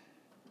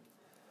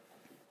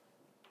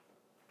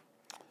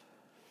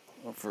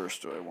 What verse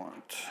do I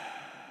want?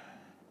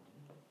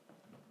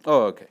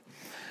 Oh, okay.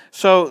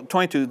 So,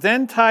 22.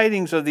 Then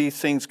tidings of these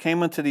things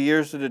came unto the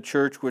ears of the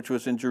church which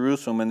was in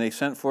Jerusalem, and they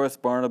sent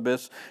forth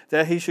Barnabas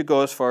that he should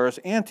go as far as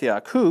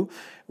Antioch, who,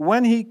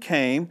 when he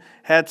came,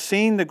 had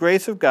seen the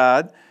grace of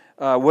God,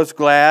 was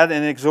glad,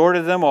 and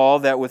exhorted them all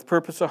that with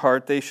purpose of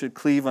heart they should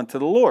cleave unto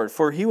the Lord.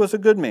 For he was a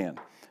good man,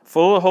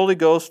 full of the Holy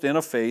Ghost and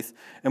of faith,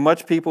 and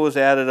much people was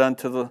added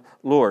unto the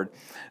Lord.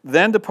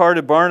 Then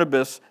departed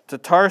Barnabas to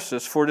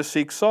Tarsus for to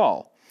seek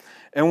Saul.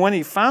 And when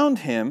he found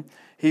him,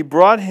 he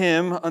brought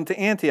him unto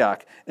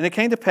Antioch. And it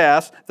came to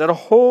pass that a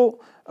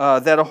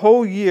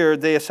whole year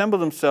they assembled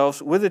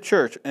themselves with the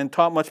church and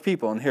taught much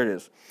people. And here it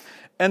is.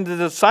 And the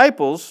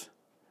disciples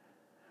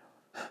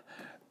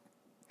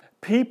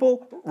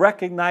People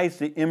recognize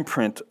the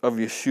imprint of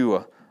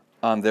Yeshua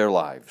on their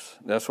lives.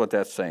 That's what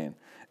that's saying.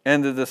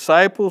 And the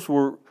disciples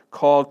were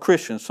called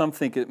Christians. Some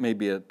think it may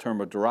be a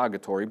term of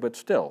derogatory, but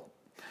still.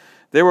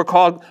 They were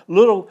called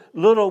little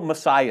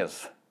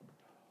messiahs.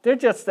 They're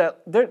just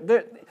that,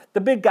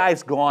 the big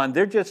guy's gone.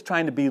 They're just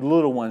trying to be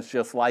little ones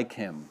just like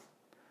him.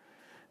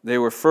 They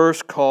were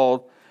first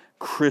called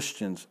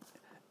Christians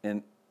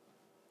in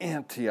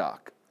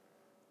Antioch.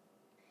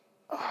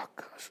 Oh,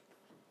 gosh.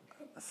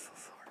 I'm so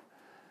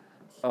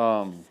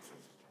sorry.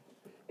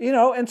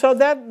 And so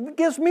that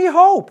gives me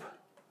hope.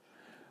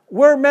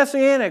 We're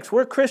Messianics,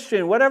 we're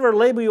Christian, whatever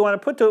label you want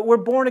to put to it. We're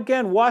born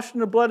again, washed in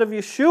the blood of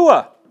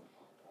Yeshua.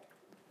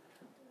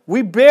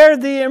 We bear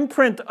the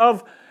imprint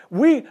of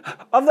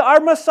our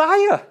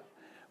Messiah.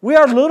 We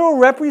are little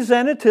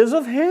representatives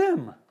of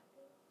Him.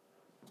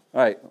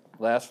 All right,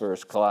 last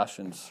verse,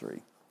 Colossians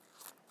 3.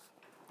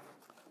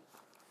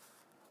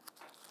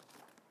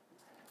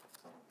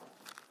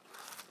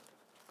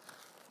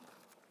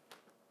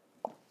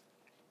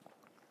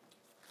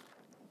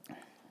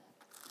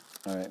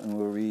 All right, and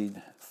we'll read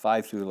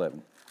 5 through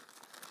 11.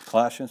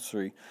 Colossians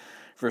 3,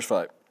 verse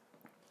 5.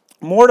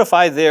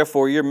 Mortify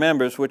therefore your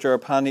members which are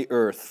upon the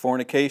earth,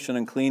 fornication,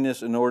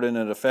 uncleanness,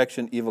 inordinate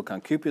affection, evil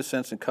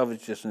concupiscence, and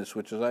covetousness,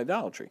 which is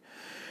idolatry.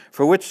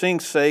 For which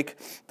things' sake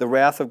the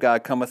wrath of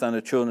God cometh on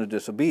the children of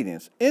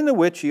disobedience, in the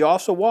which ye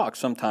also walked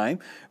sometime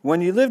when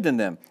ye lived in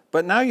them.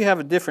 But now you have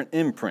a different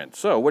imprint.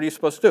 So what are you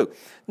supposed to do?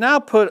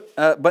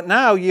 But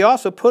now ye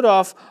also put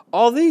off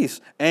all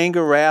these: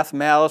 anger, wrath,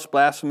 malice,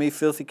 blasphemy,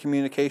 filthy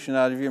communication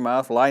out of your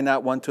mouth. Lie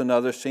not one to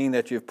another, seeing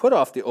that you have put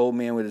off the old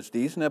man with his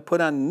deeds, and have put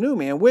on the new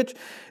man, which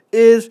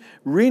is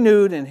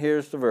renewed, and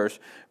here's the verse,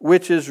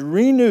 which is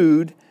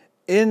renewed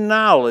in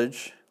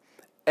knowledge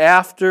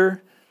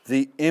after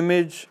the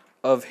image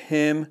of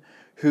Him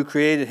who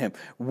created him,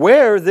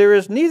 where there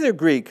is neither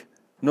Greek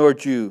nor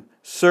Jew,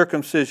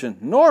 circumcision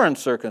nor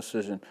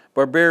uncircumcision,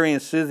 barbarian,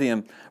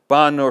 Scythian,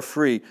 bond nor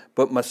free,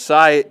 but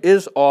Messiah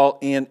is all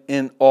and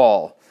in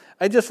all.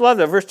 I just love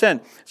that. Verse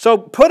 10. So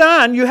put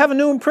on, you have a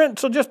new imprint,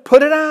 so just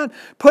put it on.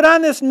 Put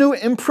on this new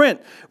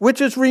imprint,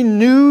 which is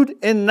renewed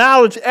in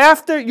knowledge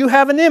after you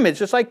have an image.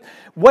 It's like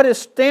what is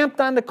stamped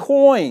on the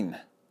coin.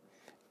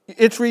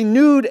 It's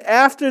renewed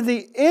after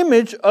the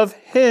image of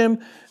Him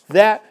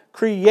that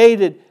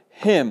created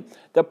him.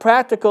 The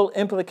practical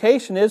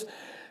implication is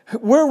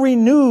we're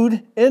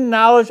renewed in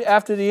knowledge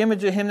after the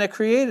image of Him that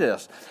created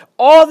us.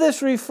 All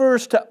this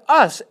refers to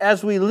us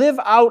as we live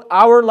out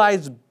our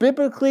lives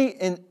biblically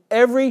in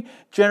every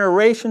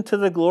generation to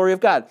the glory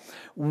of God.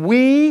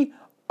 We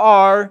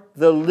are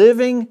the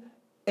living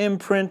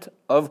imprint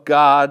of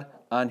God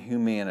on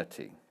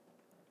humanity.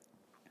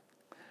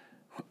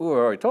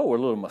 We're already told we're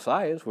little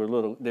messiahs.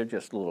 They're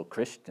just little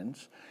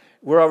Christians.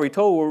 We're already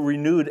told we're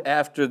renewed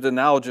after the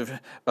knowledge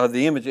of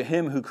the image of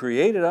Him who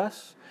created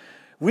us.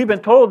 We've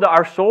been told that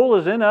our soul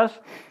is in us.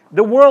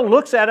 The world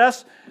looks at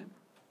us,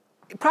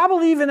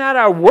 probably even at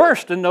our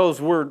worst, and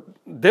knows we're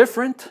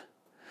different.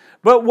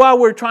 But while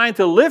we're trying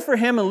to live for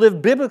Him and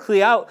live biblically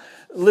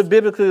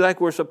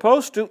like we're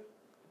supposed to,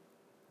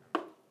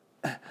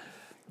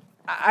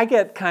 I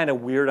get kind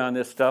of weird on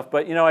this stuff,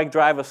 but I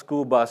drive a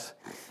school bus,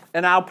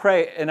 and I'll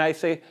pray, and I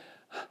say,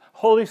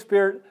 Holy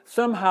Spirit,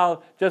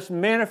 somehow just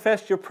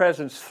manifest your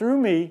presence through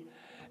me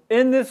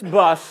in this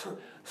bus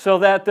so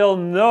that they'll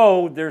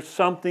know there's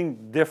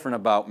something different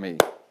about me.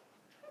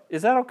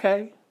 Is that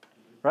okay?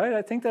 Right?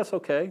 I think that's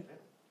okay.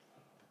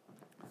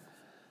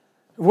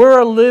 We're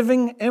a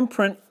living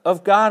imprint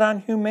of God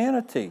on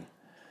humanity.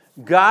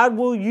 God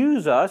will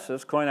use us,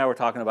 as Coy and I were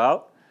talking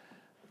about,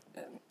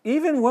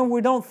 even when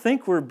we don't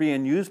think we're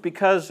being used,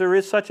 because there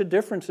is such a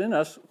difference in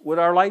us with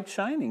our light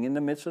shining in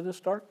the midst of this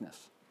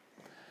darkness.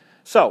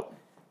 So,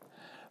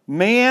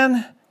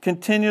 man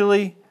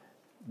continually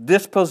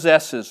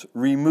dispossesses,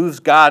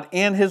 removes God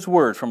and His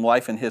Word from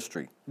life and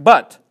history.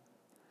 But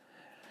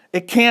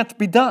it can't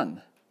be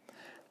done.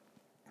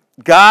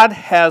 God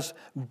has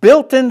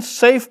built-in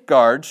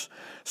safeguards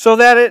so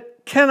that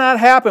it cannot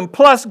happen.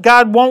 Plus,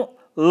 God won't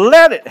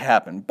let it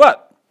happen.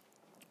 But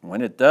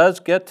when it does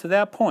get to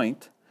that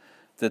point,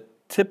 the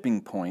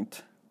tipping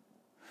point,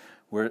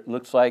 where it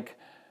looks like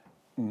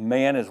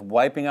man is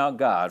wiping out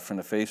God from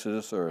the face of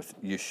this earth,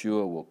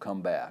 Yeshua will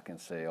come back and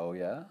say, oh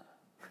yeah?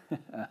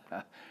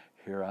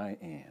 Here I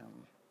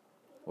am.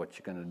 What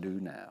you going to do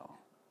now?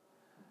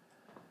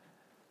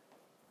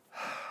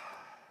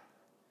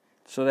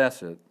 So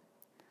that's it.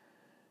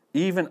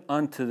 Even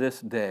unto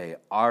this day,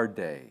 our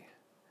day,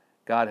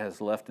 God has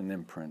left an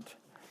imprint.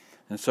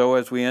 And so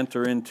as we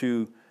enter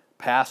into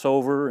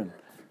Passover and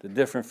the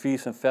different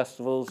feasts and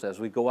festivals, as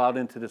we go out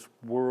into this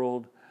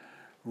world,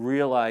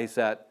 realize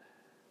that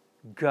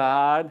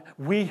God,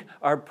 we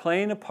are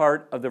playing a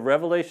part of the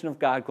revelation of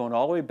God going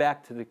all the way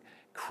back to the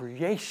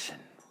creation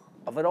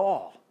of it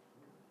all.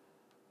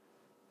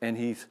 And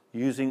He's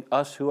using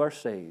us who are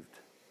saved,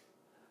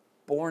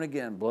 born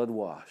again, blood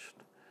washed,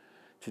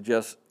 to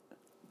just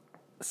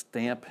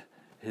stamp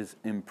His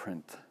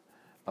imprint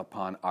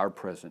upon our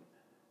present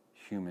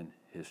human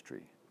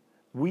history.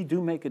 we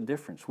do make a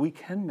difference. We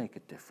can make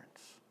a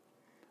difference.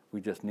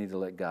 We just need to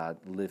let God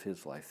live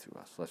his life through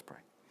us. Let's pray.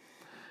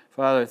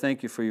 Father, I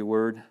thank you for your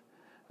word.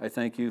 I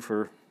thank you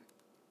for,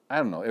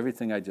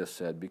 everything I just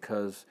said,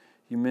 because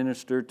you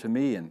ministered to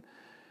me and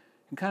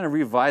kind of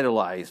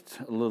revitalized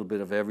a little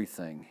bit of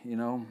everything.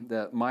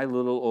 That my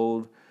little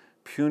old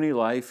puny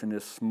life in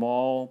this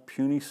small,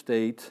 puny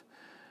state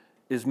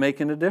is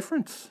making a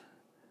difference,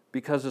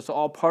 because it's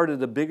all part of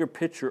the bigger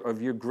picture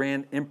of your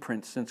grand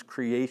imprint since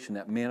creation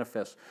that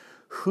manifests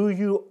who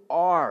you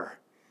are.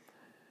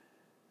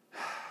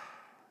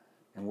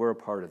 And we're a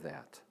part of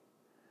that.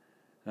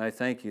 And I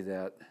thank you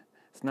that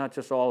it's not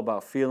just all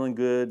about feeling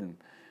good and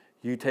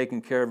you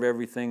taking care of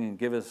everything and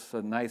give us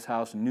a nice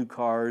house and new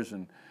cars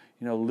and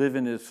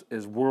living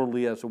as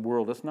worldly as the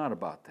world. It's not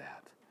about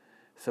that.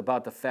 It's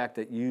about the fact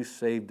that you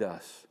saved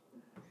us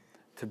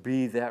to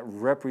be that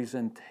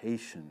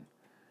representation,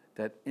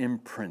 that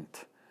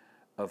imprint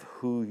of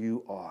who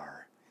you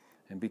are.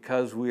 And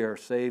because we are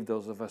saved,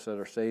 those of us that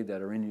are saved,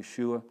 that are in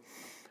Yeshua,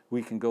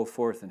 we can go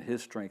forth in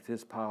his strength,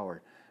 his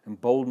power,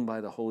 emboldened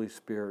by the Holy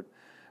Spirit,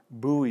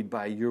 buoyed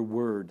by your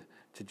word,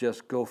 to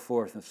just go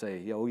forth and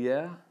say, oh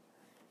yeah,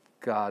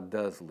 God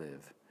does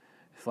live.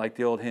 It's like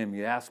the old hymn,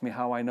 you ask me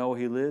how I know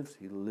he lives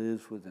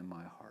within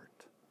my heart.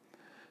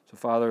 So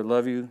Father, I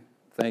love you,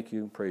 thank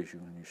you, praise you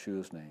in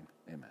Yeshua's name,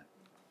 amen.